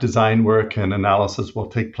of that design work and analysis will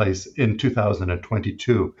take place in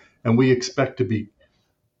 2022, and we expect to be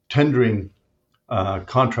tendering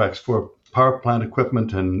contracts for power plant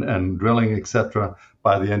equipment and drilling, etc.,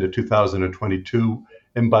 by the end of 2022.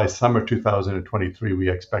 And by summer 2023, we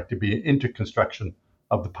expect to be into construction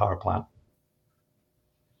of the power plant.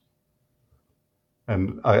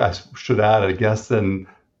 And I should add, I guess, then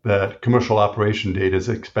the commercial operation date is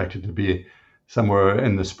expected to be somewhere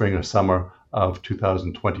in the spring or summer of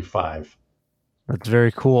 2025. That's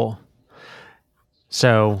very cool.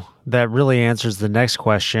 So that really answers the next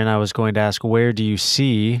question. I was going to ask, where do you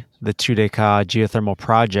see the Tudeka geothermal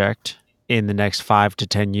project in the next 5 to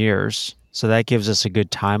 10 years? So that gives us a good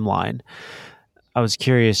timeline. I was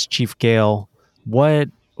curious, Chief Gale, what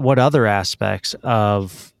other aspects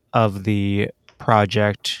of the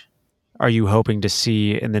project are you hoping to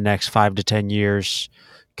see in the next 5 to 10 years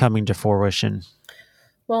coming to fruition?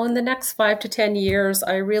 Well, in the next 5 to 10 years,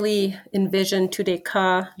 I really envision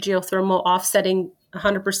Tudeka geothermal offsetting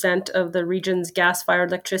 100% of the region's gas-fired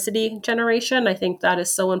electricity generation. I think that is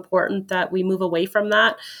so important that we move away from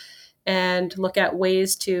that and look at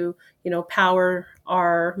ways to, power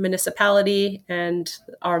our municipality and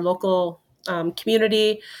our local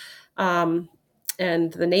community,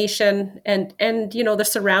 and the nation, and the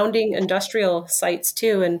surrounding industrial sites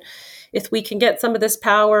too. And if we can get some of this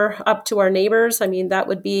power up to our neighbors, I mean, that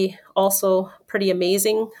would be also pretty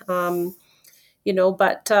amazing.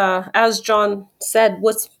 But as John said,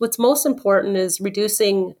 what's most important is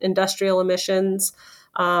reducing industrial emissions,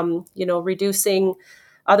 reducing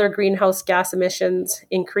other greenhouse gas emissions,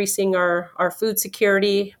 increasing our food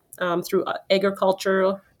security through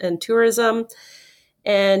agriculture and tourism.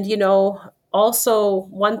 And, also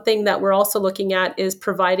one thing that we're also looking at is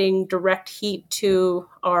providing direct heat to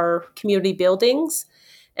our community buildings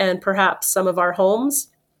and perhaps some of our homes.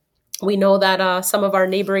 We know that some of our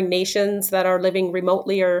neighboring nations that are living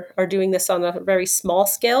remotely are doing this on a very small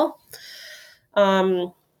scale.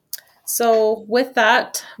 So with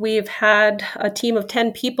that, we've had a team of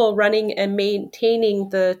 10 people running and maintaining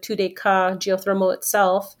the Tudeka geothermal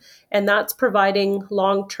itself, and that's providing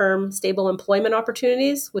long-term stable employment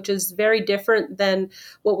opportunities, which is very different than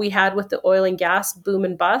what we had with the oil and gas boom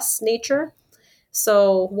and bust nature.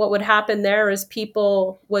 So what would happen there is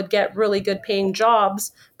people would get really good paying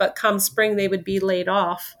jobs, but come spring, they would be laid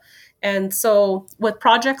off. And so with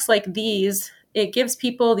projects like these, it gives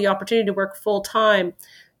people the opportunity to work full time,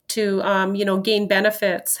 to gain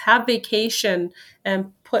benefits, have vacation,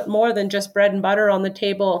 and put more than just bread and butter on the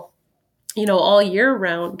table, all year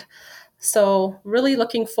round. So really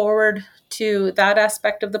looking forward to that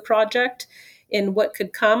aspect of the project in what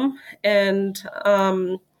could come. And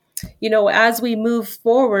as we move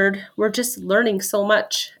forward, we're just learning so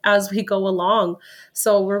much as we go along.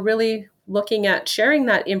 So we're really looking at sharing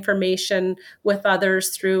that information with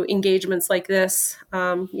others through engagements like this,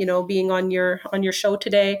 being on your show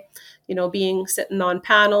today, being sitting on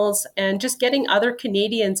panels and just getting other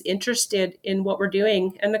Canadians interested in what we're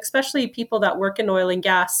doing, and especially people that work in oil and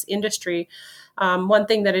gas industry. One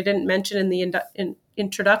thing that I didn't mention in the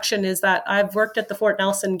introduction is that I've worked at the Fort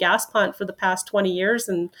Nelson gas plant for the past 20 years,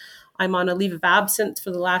 and I'm on a leave of absence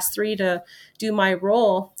for the last 3 to do my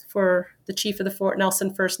role for the chief of the Fort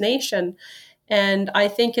Nelson First Nation. And I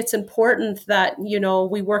think it's important that,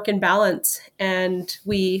 we work in balance and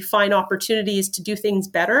we find opportunities to do things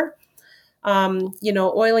better.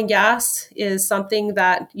 Oil and gas is something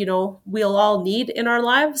that, we'll all need in our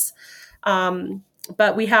lives.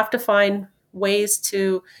 But we have to find ways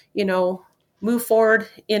to, move forward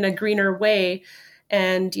in a greener way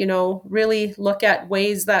and, really look at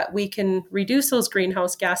ways that we can reduce those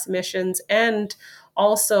greenhouse gas emissions. And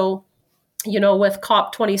also, with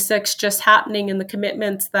COP26 just happening and the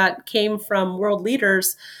commitments that came from world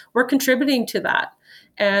leaders, we're contributing to that.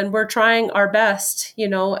 And we're trying our best,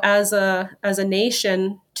 as a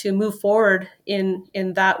nation to move forward in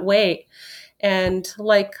that way. And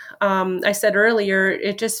like I said earlier,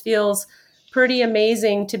 it just feels pretty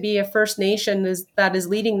amazing to be a First Nation that is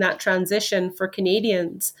leading that transition for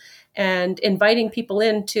Canadians and inviting people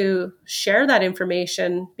in to share that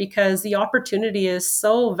information, because the opportunity is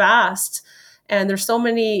so vast and there's so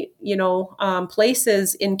many,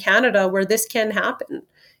 places in Canada where this can happen.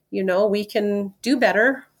 We can do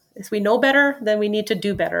better. If we know better, then we need to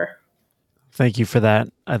do better. Thank you for that.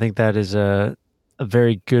 I think that is a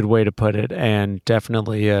very good way to put it, and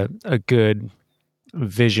definitely a good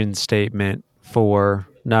vision statement for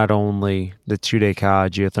not only the Tudeka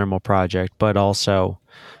geothermal project, but also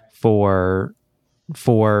for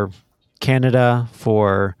Canada,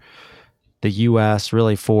 for the U.S.,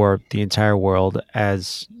 really for the entire world,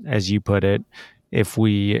 as you put it. If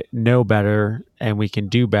we know better and we can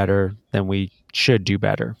do better, then we should do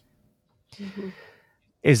better. Mm-hmm.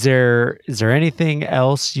 Is there anything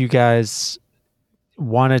else you guys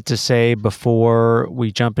wanted to say before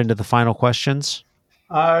we jump into the final questions?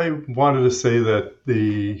 I wanted to say that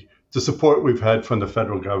the support we've had from the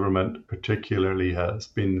federal government particularly has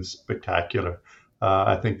been spectacular.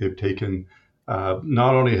 I think they've taken,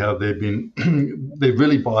 not only have they been, they've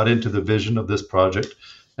really bought into the vision of this project,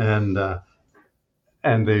 and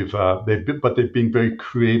they've been very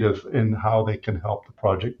creative in how they can help the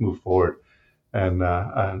project move forward, and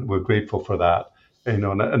we're grateful for that. And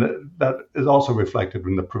that is also reflected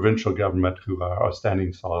in the provincial government, who are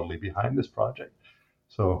standing solidly behind this project.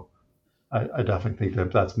 So I definitely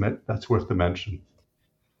think that's worth the mention.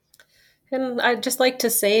 And I'd just like to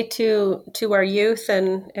say to our youth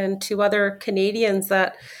and to other Canadians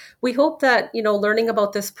that we hope that, learning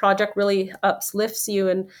about this project really uplifts you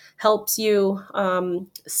and helps you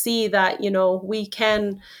see that, we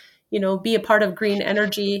can, be a part of green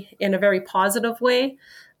energy in a very positive way,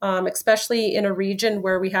 especially in a region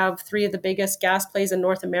where we have three of the biggest gas plays in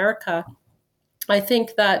North America. I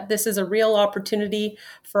think that this is a real opportunity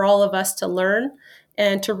for all of us to learn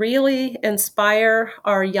and to really inspire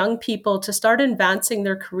our young people to start advancing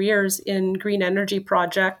their careers in green energy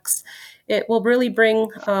projects. It will really bring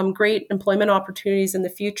great employment opportunities in the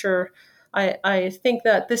future. I think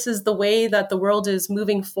that this is the way that the world is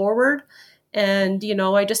moving forward. And,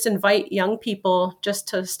 I just invite young people just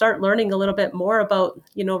to start learning a little bit more about,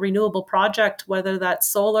 renewable project, whether that's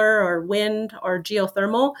solar or wind or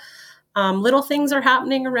geothermal. Little things are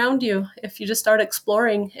happening around you. If you just start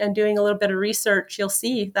exploring and doing a little bit of research, you'll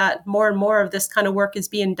see that more and more of this kind of work is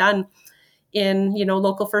being done in,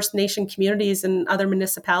 local First Nation communities and other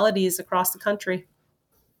municipalities across the country.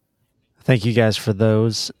 Thank you guys for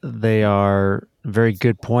those. They are very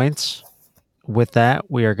good points. With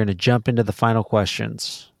that, we are going to jump into the final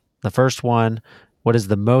questions. The first one, what is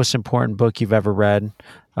the most important book you've ever read?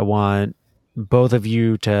 I want both of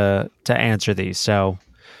you to answer these. So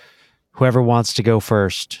whoever wants to go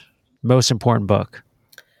first, most important book.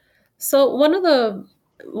 So one of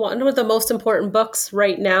the most important books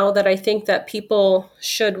right now that I think that people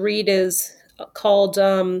should read is called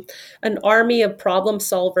An Army of Problem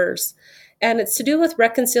Solvers. And it's to do with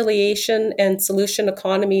reconciliation and solution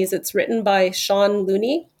economies. It's written by Sean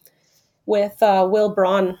Looney with Will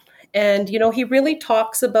Braun. And, he really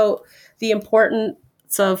talks about the importance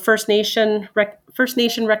of First Nation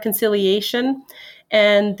reconciliation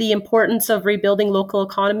and the importance of rebuilding local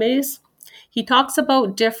economies. He talks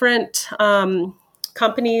about different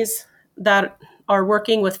companies that are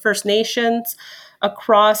working with First Nations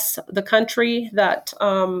across the country that,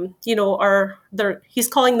 he's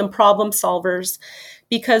calling them problem solvers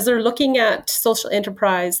because they're looking at social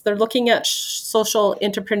enterprise, they're looking at social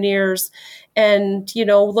entrepreneurs and,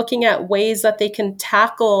 looking at ways that they can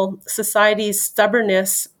tackle society's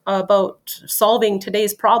stubbornness about solving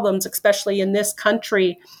today's problems, especially in this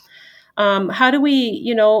country. How do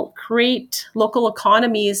we, create local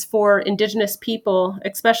economies for Indigenous people,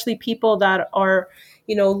 especially people that are,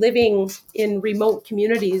 living in remote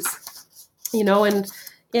communities, and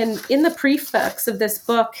in the prefix of this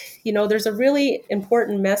book, there's a really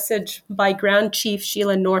important message by Grand Chief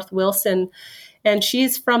Sheila North Wilson, and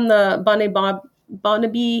she's from the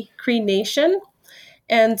Bonabee Cree Nation.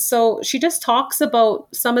 And so she just talks about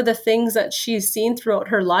some of the things that she's seen throughout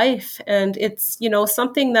her life. And it's,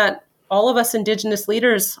 something that all of us Indigenous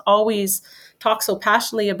leaders always talk so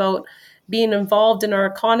passionately about, being involved in our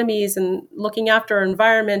economies and looking after our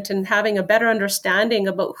environment and having a better understanding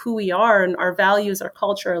about who we are and our values, our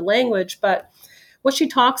culture, our language. But what she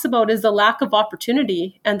talks about is the lack of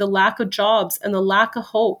opportunity and the lack of jobs and the lack of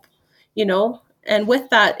hope, and with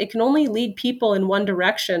that, it can only lead people in one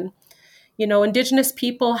direction. Indigenous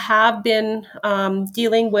people have been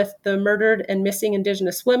dealing with the murdered and missing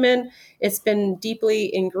Indigenous women. It's been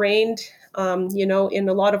deeply ingrained, in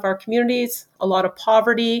a lot of our communities, a lot of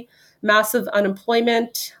poverty, massive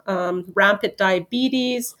unemployment, rampant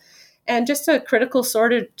diabetes, and just a critical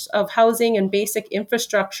shortage of housing and basic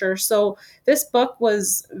infrastructure. So this book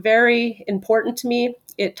was very important to me.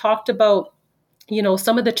 It talked about,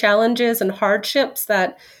 some of the challenges and hardships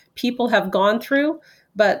that people have gone through,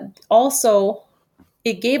 but also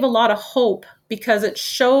it gave a lot of hope because it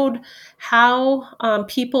showed how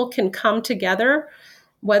people can come together,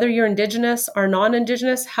 whether you're Indigenous or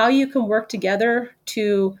non-Indigenous, how you can work together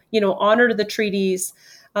to, honor the treaties,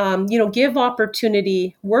 give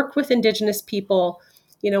opportunity, work with Indigenous people.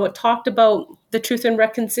 It talked about the Truth and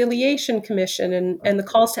Reconciliation Commission and the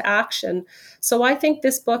calls to action. So I think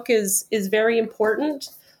this book is very important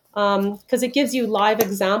because it gives you live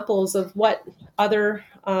examples of what other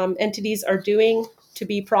entities are doing to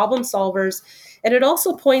be problem solvers. And it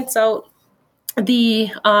also points out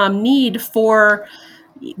the need for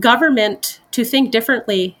government to think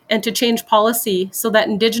differently and to change policy so that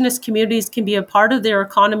Indigenous communities can be a part of their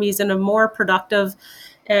economies in a more productive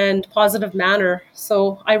and positive manner.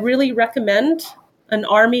 So I really recommend An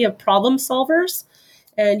Army of Problem Solvers.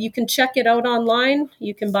 And you can check it out online.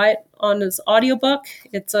 You can buy it on its audiobook.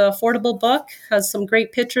 It's an affordable book, has some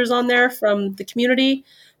great pictures on there from the community,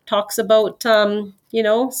 talks about,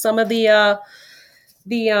 some of the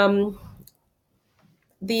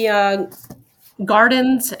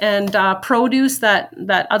gardens and produce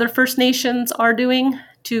that other First Nations are doing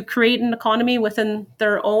to create an economy within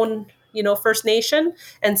their own, First Nation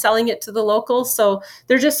and selling it to the locals. So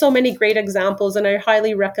there's just so many great examples, and I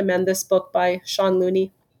highly recommend this book by Sean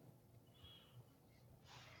Looney.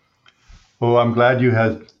 Oh, I'm glad you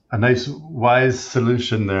had a nice, wise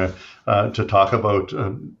solution there to talk about,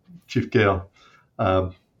 Chief Gale.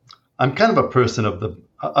 I'm kind of a person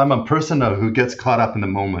I'm a person who gets caught up in the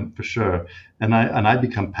moment for sure, and I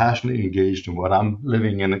become passionately engaged in what I'm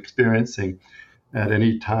living and experiencing at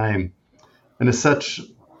any time. And as such,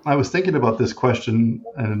 I was thinking about this question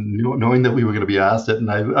and knowing that we were going to be asked it, and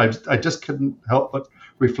I just couldn't help but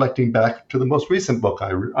reflecting back to the most recent book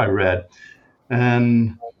I read.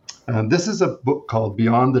 And this is a book called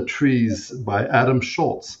Beyond the Trees by Adam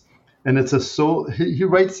Schultz. And he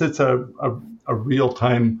writes it's a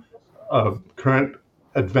real-time current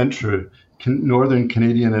adventure, northern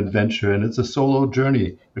Canadian adventure, and it's a solo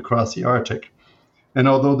journey across the Arctic. And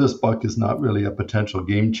although this book is not really a potential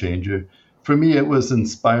game changer, for me it was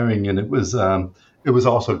inspiring, and it was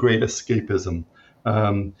also great escapism.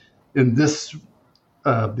 In this,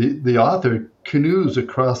 the author canoes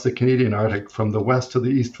across the Canadian Arctic from the west to the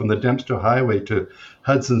east, from the Dempster Highway to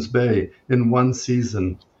Hudson's Bay in one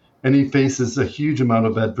season, and he faces a huge amount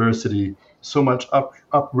of adversity, so much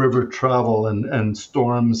upriver travel and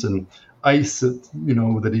storms and ice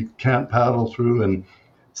that he can't paddle through, and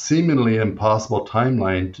seemingly impossible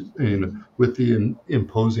timeline with the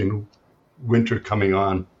imposing winter coming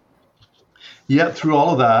on. Yet through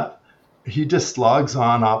all of that, he just slogs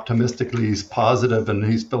on optimistically. He's positive and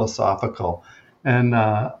he's philosophical, and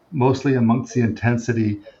mostly amongst the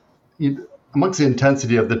intensity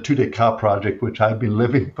of the Two Day Cap project, which I've been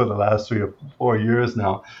living for the last 3 or 4 years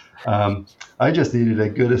now. I just needed a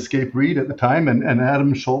good escape read at the time, and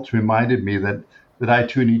Adam Schultz reminded me that I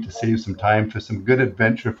too need to save some time for some good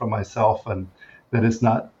adventure for myself, and that it's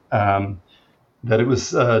not that it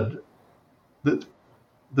was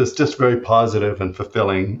that's just very positive and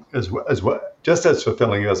fulfilling as just as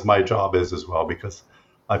fulfilling as my job is as well, because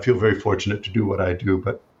I feel very fortunate to do what I do.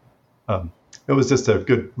 But it was just a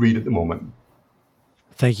good read at the moment.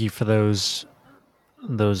 Thank you for those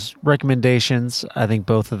recommendations. I think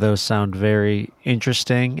both of those sound very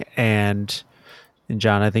interesting. And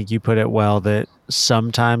John, I think you put it well that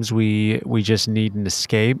sometimes we just need an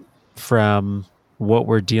escape from what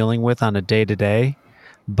we're dealing with on a day-to-day.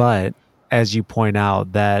 But as you point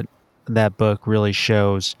out, that book really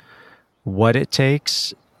shows what it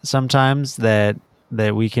takes sometimes that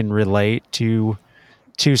we can relate to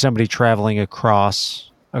somebody traveling across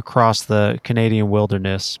the Canadian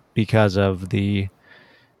wilderness, because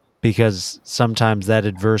sometimes that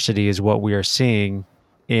adversity is what we are seeing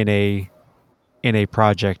in a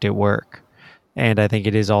project at work. And I think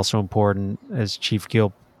it is also important, as Chief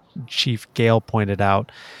Gale pointed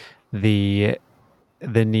out, the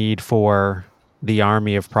need for the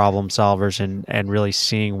army of problem solvers and really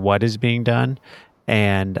seeing what is being done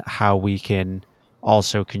and how we can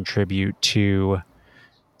also contribute to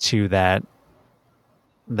that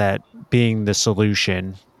being the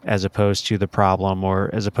solution as opposed to the problem, or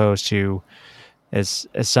as opposed to, as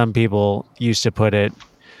some people used to put it,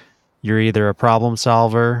 you're either a problem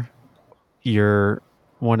solver, you're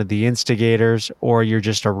one of the instigators, or you're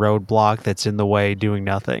just a roadblock that's in the way doing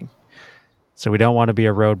nothing. So we don't want to be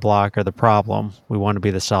a roadblock or the problem. We want to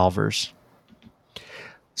be the solvers.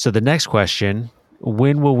 So the next question,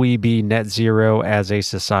 when will we be net zero as a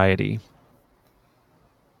society?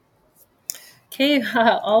 Okay,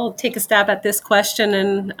 I'll take a stab at this question.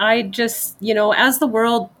 And I just, as the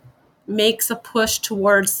world makes a push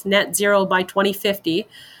towards net zero by 2050,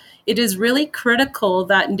 it is really critical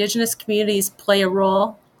that Indigenous communities play a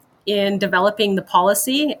role in developing the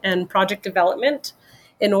policy and project development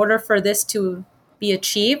in order for this to be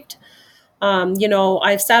achieved.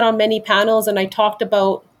 I've sat on many panels and I talked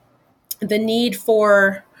about the need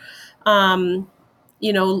for, the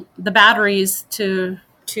batteries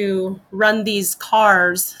to run these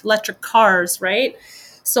cars, electric cars, right?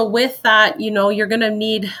 So with that, you're going to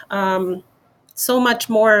need so much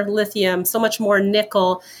more lithium, so much more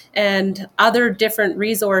nickel, and other different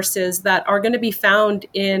resources that are going to be found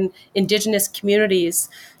in Indigenous communities.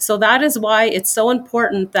 So that is why it's so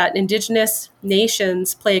important that Indigenous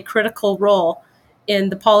nations play a critical role in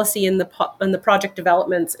the policy and the project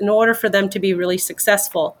developments in order for them to be really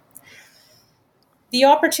successful. The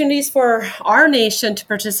opportunities for our nation to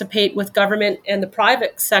participate with government and the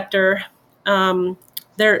private sector,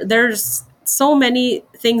 there's so many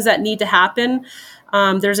things that need to happen.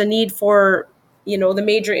 There's a need for, the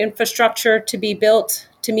major infrastructure to be built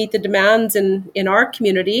to meet the demands in our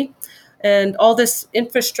community. And all this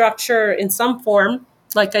infrastructure in some form,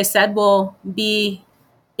 like I said, will be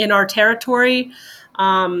in our territory.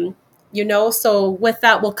 So with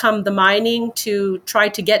that will come the mining to try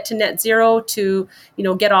to get to net zero, to,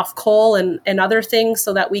 get off coal and other things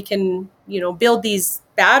so that we can, build these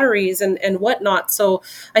batteries and whatnot. So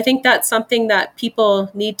I think that's something that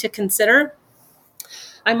people need to consider.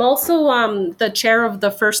 I'm also the chair of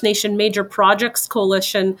the First Nation Major Projects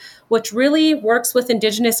Coalition, which really works with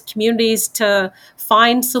Indigenous communities to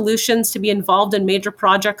find solutions to be involved in major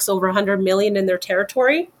projects over 100 million in their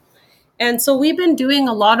territory. And so we've been doing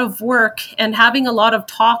a lot of work and having a lot of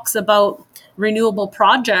talks about renewable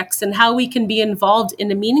projects and how we can be involved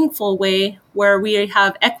in a meaningful way where we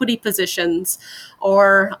have equity positions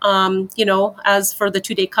or, as for the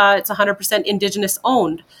Tudeka, it's 100% Indigenous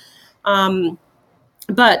owned.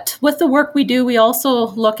 But with the work we do, we also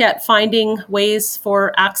look at finding ways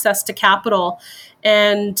for access to capital.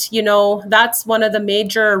 And, that's one of the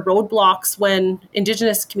major roadblocks when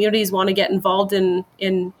Indigenous communities want to get involved in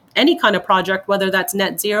any kind of project, whether that's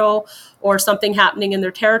net zero or something happening in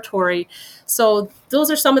their territory. So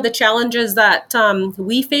those are some of the challenges that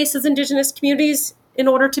we face as Indigenous communities in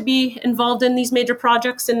order to be involved in these major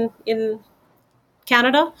projects in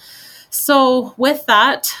Canada. So with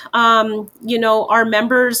that, our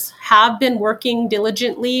members have been working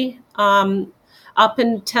diligently up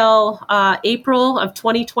until April of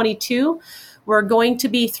 2022. We're going to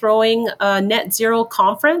be throwing a net zero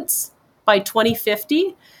conference by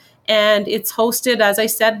 2050. And it's hosted, as I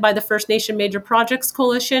said, by the First Nation Major Projects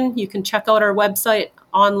Coalition. You can check out our website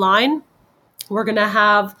online. We're going to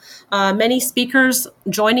have many speakers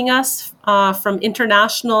joining us from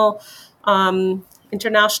international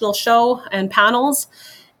show and panels.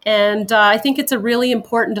 And I think it's a really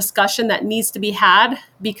important discussion that needs to be had,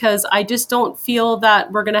 because I just don't feel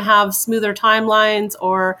that we're going to have smoother timelines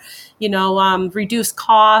or, reduce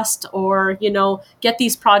cost or, get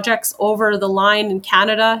these projects over the line in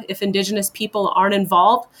Canada if Indigenous people aren't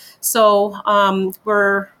involved. So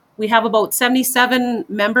we have about 77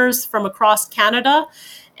 members from across Canada.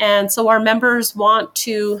 And so our members want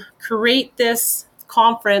to create this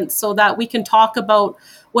conference so that we can talk about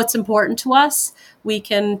what's important to us. We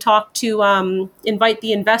can talk to invite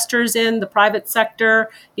the investors in, the private sector,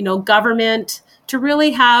 government, to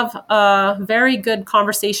really have a very good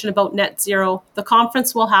conversation about net zero. The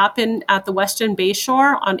conference will happen at the Western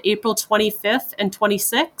Bayshore on April 25th and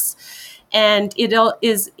 26th. And it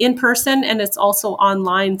is in person and it's also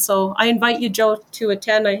online. So I invite you, Joe, to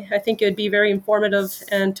attend. I think it would be very informative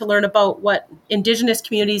and to learn about what Indigenous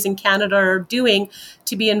communities in Canada are doing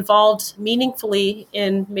to be involved meaningfully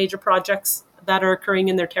in major projects that are occurring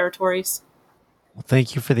in their territories. Well,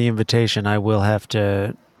 thank you for the invitation. I'll have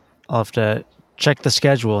to check the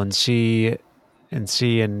schedule and see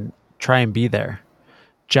and try and be there.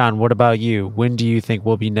 John, what about you? When do you think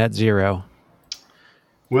we'll be net zero?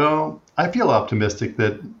 Well, I feel optimistic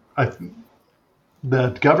that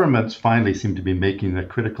governments finally seem to be making a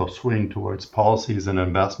critical swing towards policies and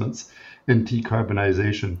investments in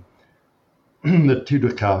decarbonization. The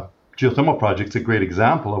Tudeka geothermal project is a great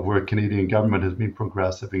example of where Canadian government has been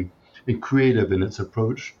progressive and creative in its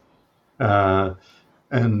approach, and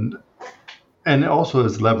also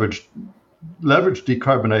has leveraged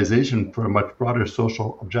decarbonization for much broader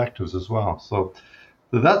social objectives as well. So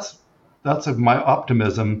that's my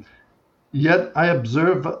optimism. Yet I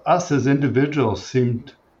observe us as individuals seem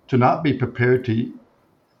to not be prepared to,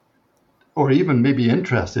 or even maybe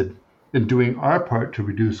interested in doing our part to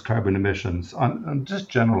reduce carbon emissions on just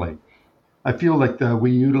generally. I feel like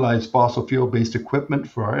we utilize fossil fuel-based equipment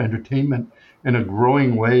for our entertainment in a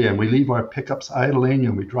growing way, and we leave our pickups idling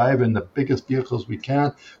and we drive in the biggest vehicles we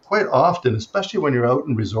can quite often, especially when you're out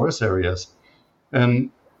in resource areas. And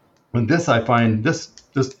this, I find this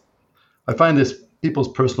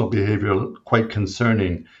people's personal behavior quite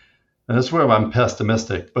concerning, and that's where I'm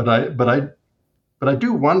pessimistic. But I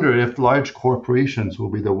do wonder if large corporations will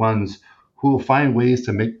be the ones who will find ways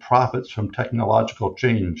to make profits from technological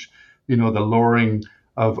change. The lowering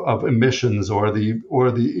of emissions, or the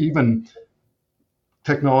even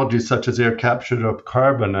technologies such as air capture of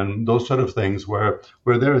carbon and those sort of things, where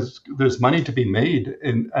there's money to be made,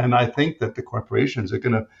 and I think that the corporations are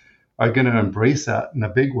gonna embrace that in a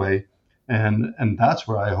big way. And that's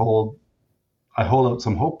where I hold out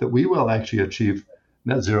some hope that we will actually achieve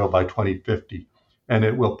net zero by 2050. And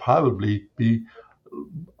it will probably be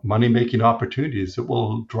money-making opportunities that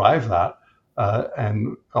will drive that,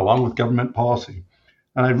 and along with government policy.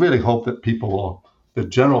 And I really hope that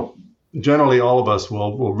generally all of us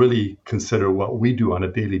will really consider what we do on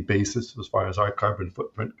a daily basis as far as our carbon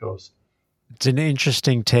footprint goes. It's an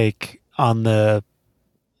interesting take on the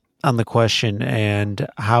question and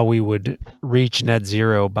how we would reach net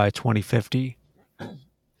zero by 2050.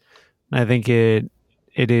 I think it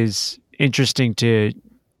is interesting to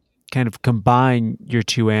kind of combine your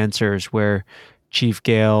two answers, where Chief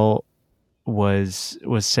Gale was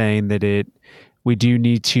saying that we do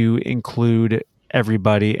need to include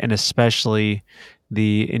everybody, and especially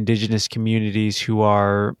the indigenous communities who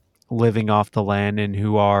are living off the land and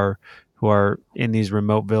who are in these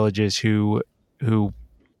remote villages who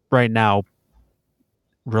right now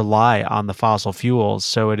rely on the fossil fuels.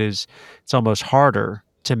 So it's almost harder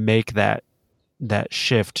to make that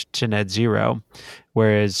shift to net zero.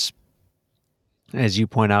 Whereas, as you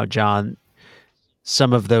point out, John,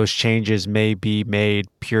 some of those changes may be made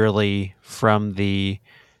purely from the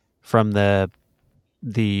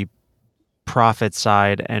profit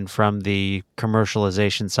side and from the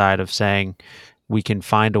commercialization side of saying we can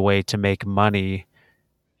find a way to make money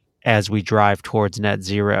as we drive towards net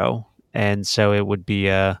zero. And so it would be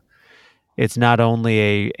it's not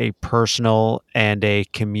only a personal and a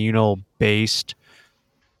communal based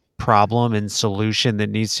problem and solution that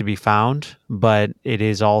needs to be found, but it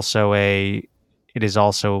is also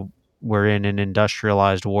we're in an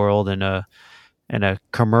industrialized world and a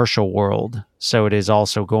commercial world. So it is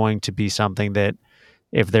also going to be something that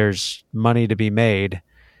if there's money to be made,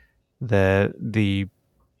 the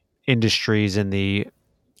industries and the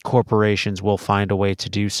corporations will find a way to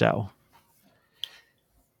do so.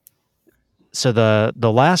 So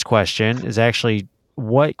the last question is actually,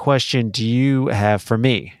 what question do you have for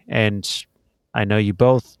me? And I know you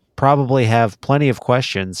both probably have plenty of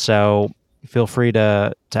questions, so feel free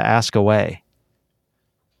to ask away.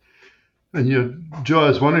 And Joe, I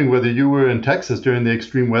was wondering whether you were in Texas during the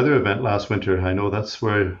extreme weather event last winter. I know that's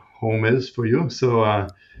where home is for you. So,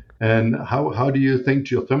 and how do you think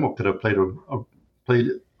geothermal could have played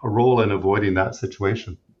a role in avoiding that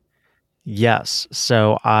situation? Yes.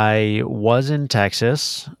 So I was in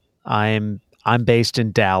Texas. I'm based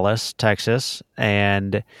in Dallas, Texas,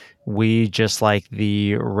 and we, just like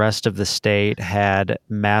the rest of the state, had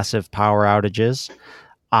massive power outages.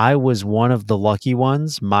 I was one of the lucky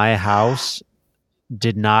ones. My house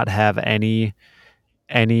did not have any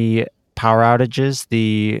power outages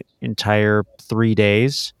the entire 3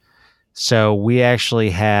 days. So we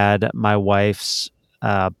actually had my wife's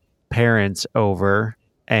parents over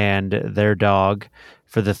and their dog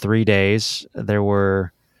for the 3 days. There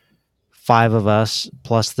were 5 of us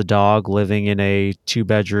plus the dog living in a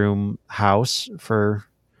 2-bedroom house for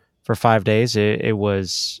 5 days. It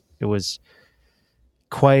was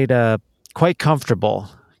quite comfortable,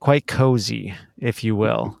 quite cozy, if you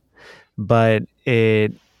will. But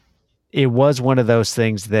it was one of those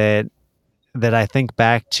things that I think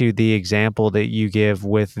back to the example that you give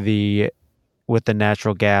with the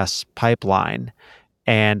natural gas pipeline,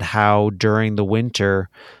 and how during the winter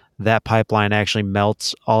that pipeline actually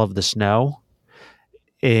melts all of the snow.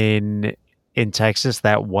 In Texas,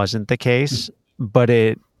 that wasn't the case, but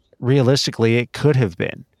realistically it could have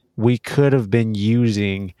been. We could have been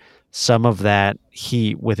using some of that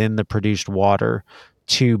heat within the produced water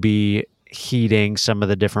to be heating some of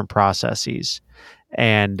the different processes.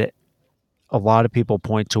 And a lot of people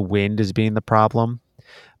point to wind as being the problem,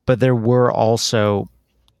 but there were also,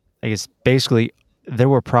 I guess, basically there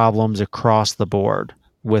were problems across the board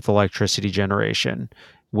with electricity generation.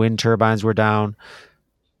 Wind turbines were down.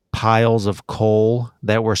 Piles of coal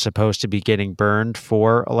that were supposed to be getting burned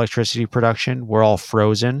for electricity production were all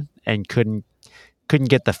frozen and couldn't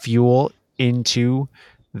get the fuel into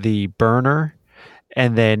the burner.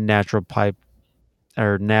 And then natural gas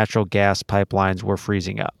pipelines were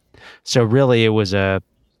freezing up. So really it was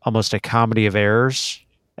almost a comedy of errors.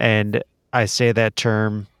 And I say that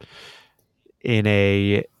term in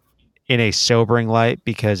a sobering light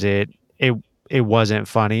because it wasn't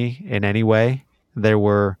funny in any way. There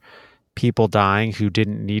were people dying who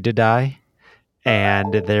didn't need to die,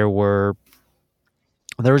 and there were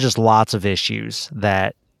just lots of issues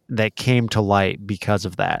that came to light because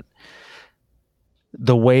of that.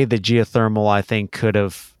 The way that geothermal, I think, could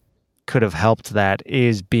have helped that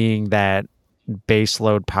is being that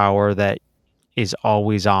baseload power that is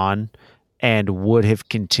always on and would have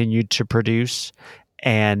continued to produce,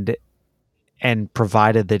 and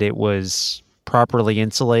provided that it was properly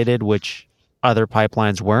insulated, which other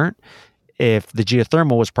pipelines weren't. If the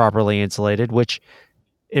geothermal was properly insulated, which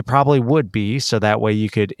it probably would be, so that way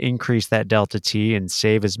you could increase that delta T and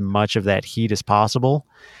save as much of that heat as possible,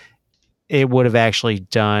 it would have actually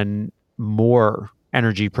done more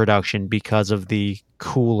energy production because of the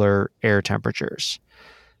cooler air temperatures.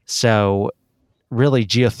 So really,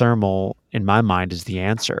 geothermal, in my mind, is the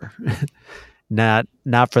answer. not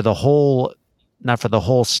for the whole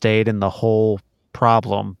state and the whole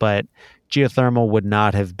problem, but geothermal would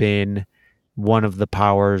not have been one of the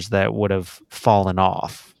powers that would have fallen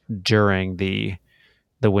off during the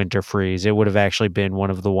the winter freeze. It would have actually been one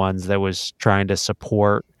of the ones that was trying to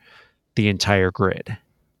support the entire grid.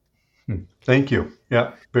 Thank you.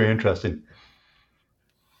 Yeah, very interesting.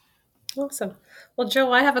 Awesome. Well,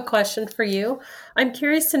 Joe, I have a question for you. I'm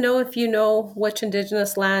curious to know if you know which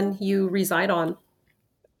Indigenous land you reside on.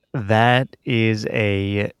 It is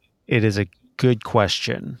a good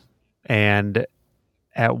question. And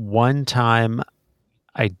at one time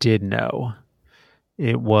I did know.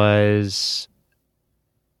 It was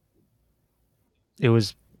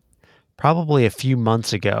probably a few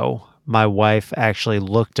months ago. My wife actually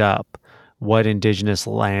looked up what Indigenous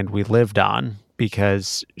land we lived on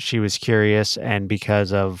because she was curious, and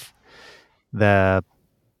because of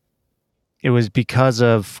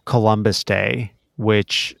Columbus Day,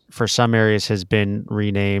 which for some areas has been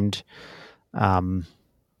renamed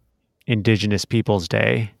Indigenous Peoples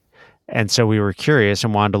Day. And so we were curious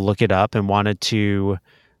and wanted to look it up and wanted to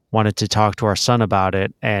talk to our son about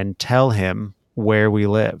it and tell him where we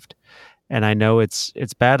lived. And I know it's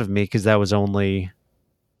bad of me because that was only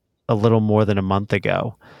a little more than a month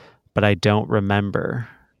ago, but I don't remember.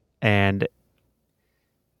 And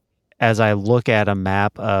as I look at a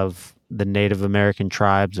map of the Native American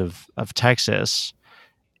tribes of Texas,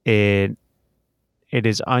 it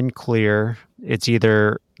is unclear. It's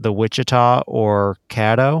either the Wichita or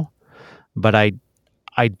Caddo, but I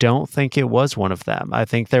don't think it was one of them. I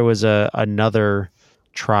think there was another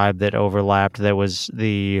tribe that overlapped that was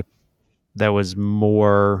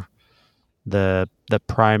more the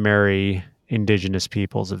primary indigenous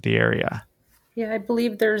peoples of the area. Yeah, I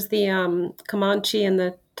believe there's the Comanche and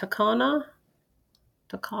the Takawa.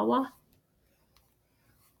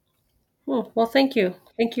 Well, thank you.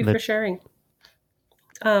 Thank you for sharing.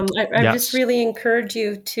 I Yes. just really encourage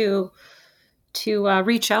you to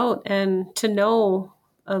reach out and to know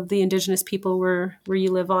of the Indigenous people where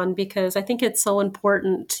you live on, because I think it's so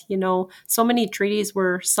important. You know, so many treaties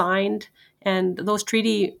were signed, and those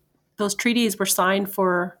treaties were signed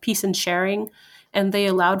for peace and sharing, and they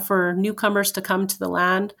allowed for newcomers to come to the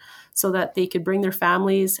land so that they could bring their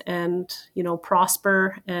families and, you know,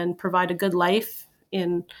 prosper and provide a good life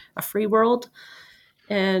in a free world.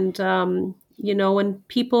 And you know, when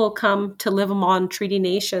people come to live among treaty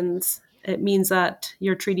nations, it means that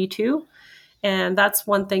you're treaty too. And that's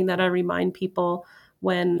one thing that I remind people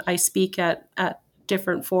when I speak at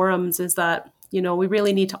different forums, is that, you know, we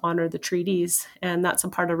really need to honor the treaties, and that's a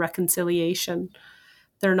part of reconciliation.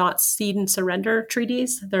 They're not cede and surrender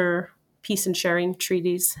treaties, they're peace and sharing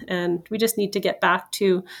treaties. And we just need to get back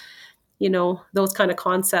to, you know, those kind of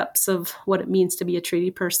concepts of what it means to be a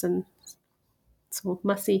treaty person. So,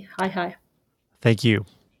 Mussy, hi. Thank you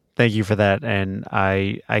for that, and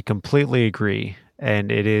I completely agree.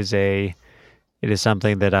 And it is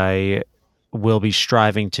something that I will be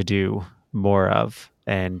striving to do more of,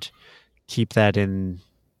 and keep that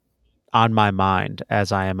on my mind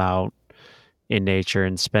as I am out in nature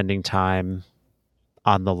and spending time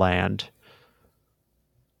on the land.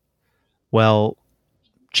 Well,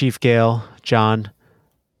 Chief Gale, John,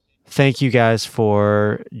 thank you guys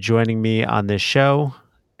for joining me on this show,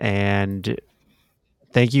 and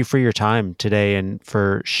thank you for your time today and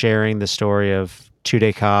for sharing the story of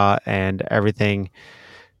Tude Ka and everything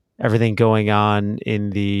going on in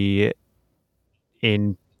the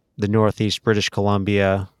Northeast British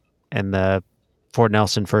Columbia and the Fort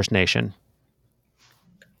Nelson First Nation.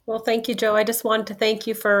 Well, thank you, Joe. I just wanted to thank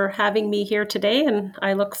you for having me here today, and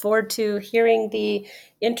I look forward to hearing the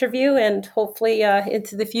interview, and hopefully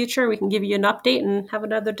into the future we can give you an update and have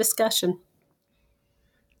another discussion.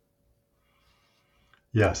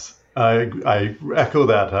 Yes, I echo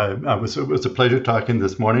that. It was a pleasure talking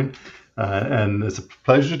this morning, and it's a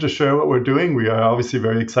pleasure to share what we're doing. We are obviously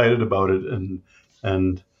very excited about it,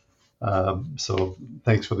 and so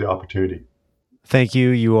thanks for the opportunity. Thank you.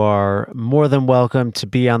 You are more than welcome to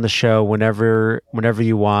be on the show whenever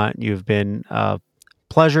you want. You've been a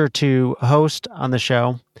pleasure to host on the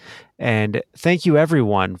show. And thank you,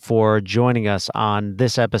 everyone, for joining us on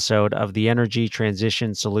this episode of the Energy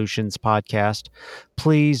Transition Solutions podcast.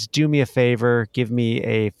 Please do me a favor, give me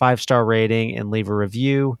a 5-star rating and leave a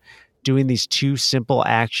review. Doing these 2 simple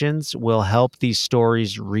actions will help these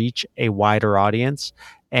stories reach a wider audience.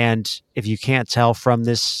 And if you can't tell from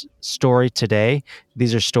this story today,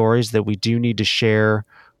 these are stories that we do need to share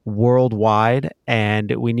worldwide, and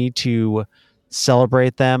we need to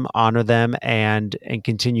celebrate them, honor them, and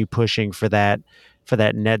continue pushing for that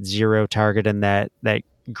net zero target and that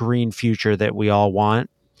green future that we all want.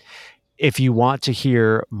 If you want to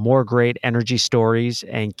hear more great energy stories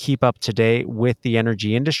and keep up to date with the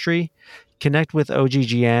energy industry, connect with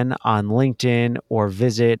OGGN on LinkedIn or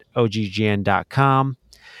visit oggn.com.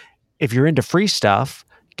 if you're into free stuff,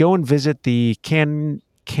 go and visit the Canon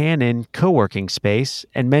co-working space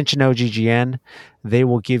and mention OGGN. They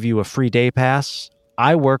will give you a free day pass.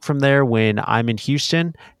 I work from there when I'm in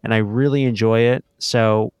Houston, and I really enjoy it.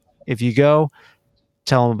 So if you go,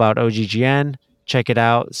 tell them about OGGN, check it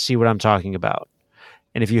out, see what I'm talking about.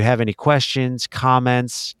 And if you have any questions,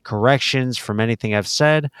 comments, corrections from anything I've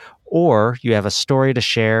said, or you have a story to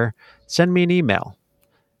share, send me an email.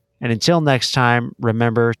 And until next time,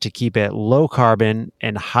 remember to keep it low carbon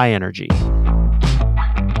and high energy.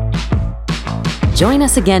 Join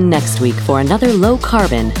us again next week for another low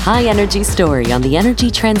carbon, high energy story on the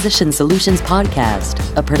Energy Transition Solutions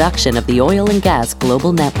Podcast, a production of the Oil and Gas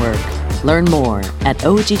Global Network. Learn more at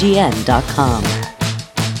oggn.com.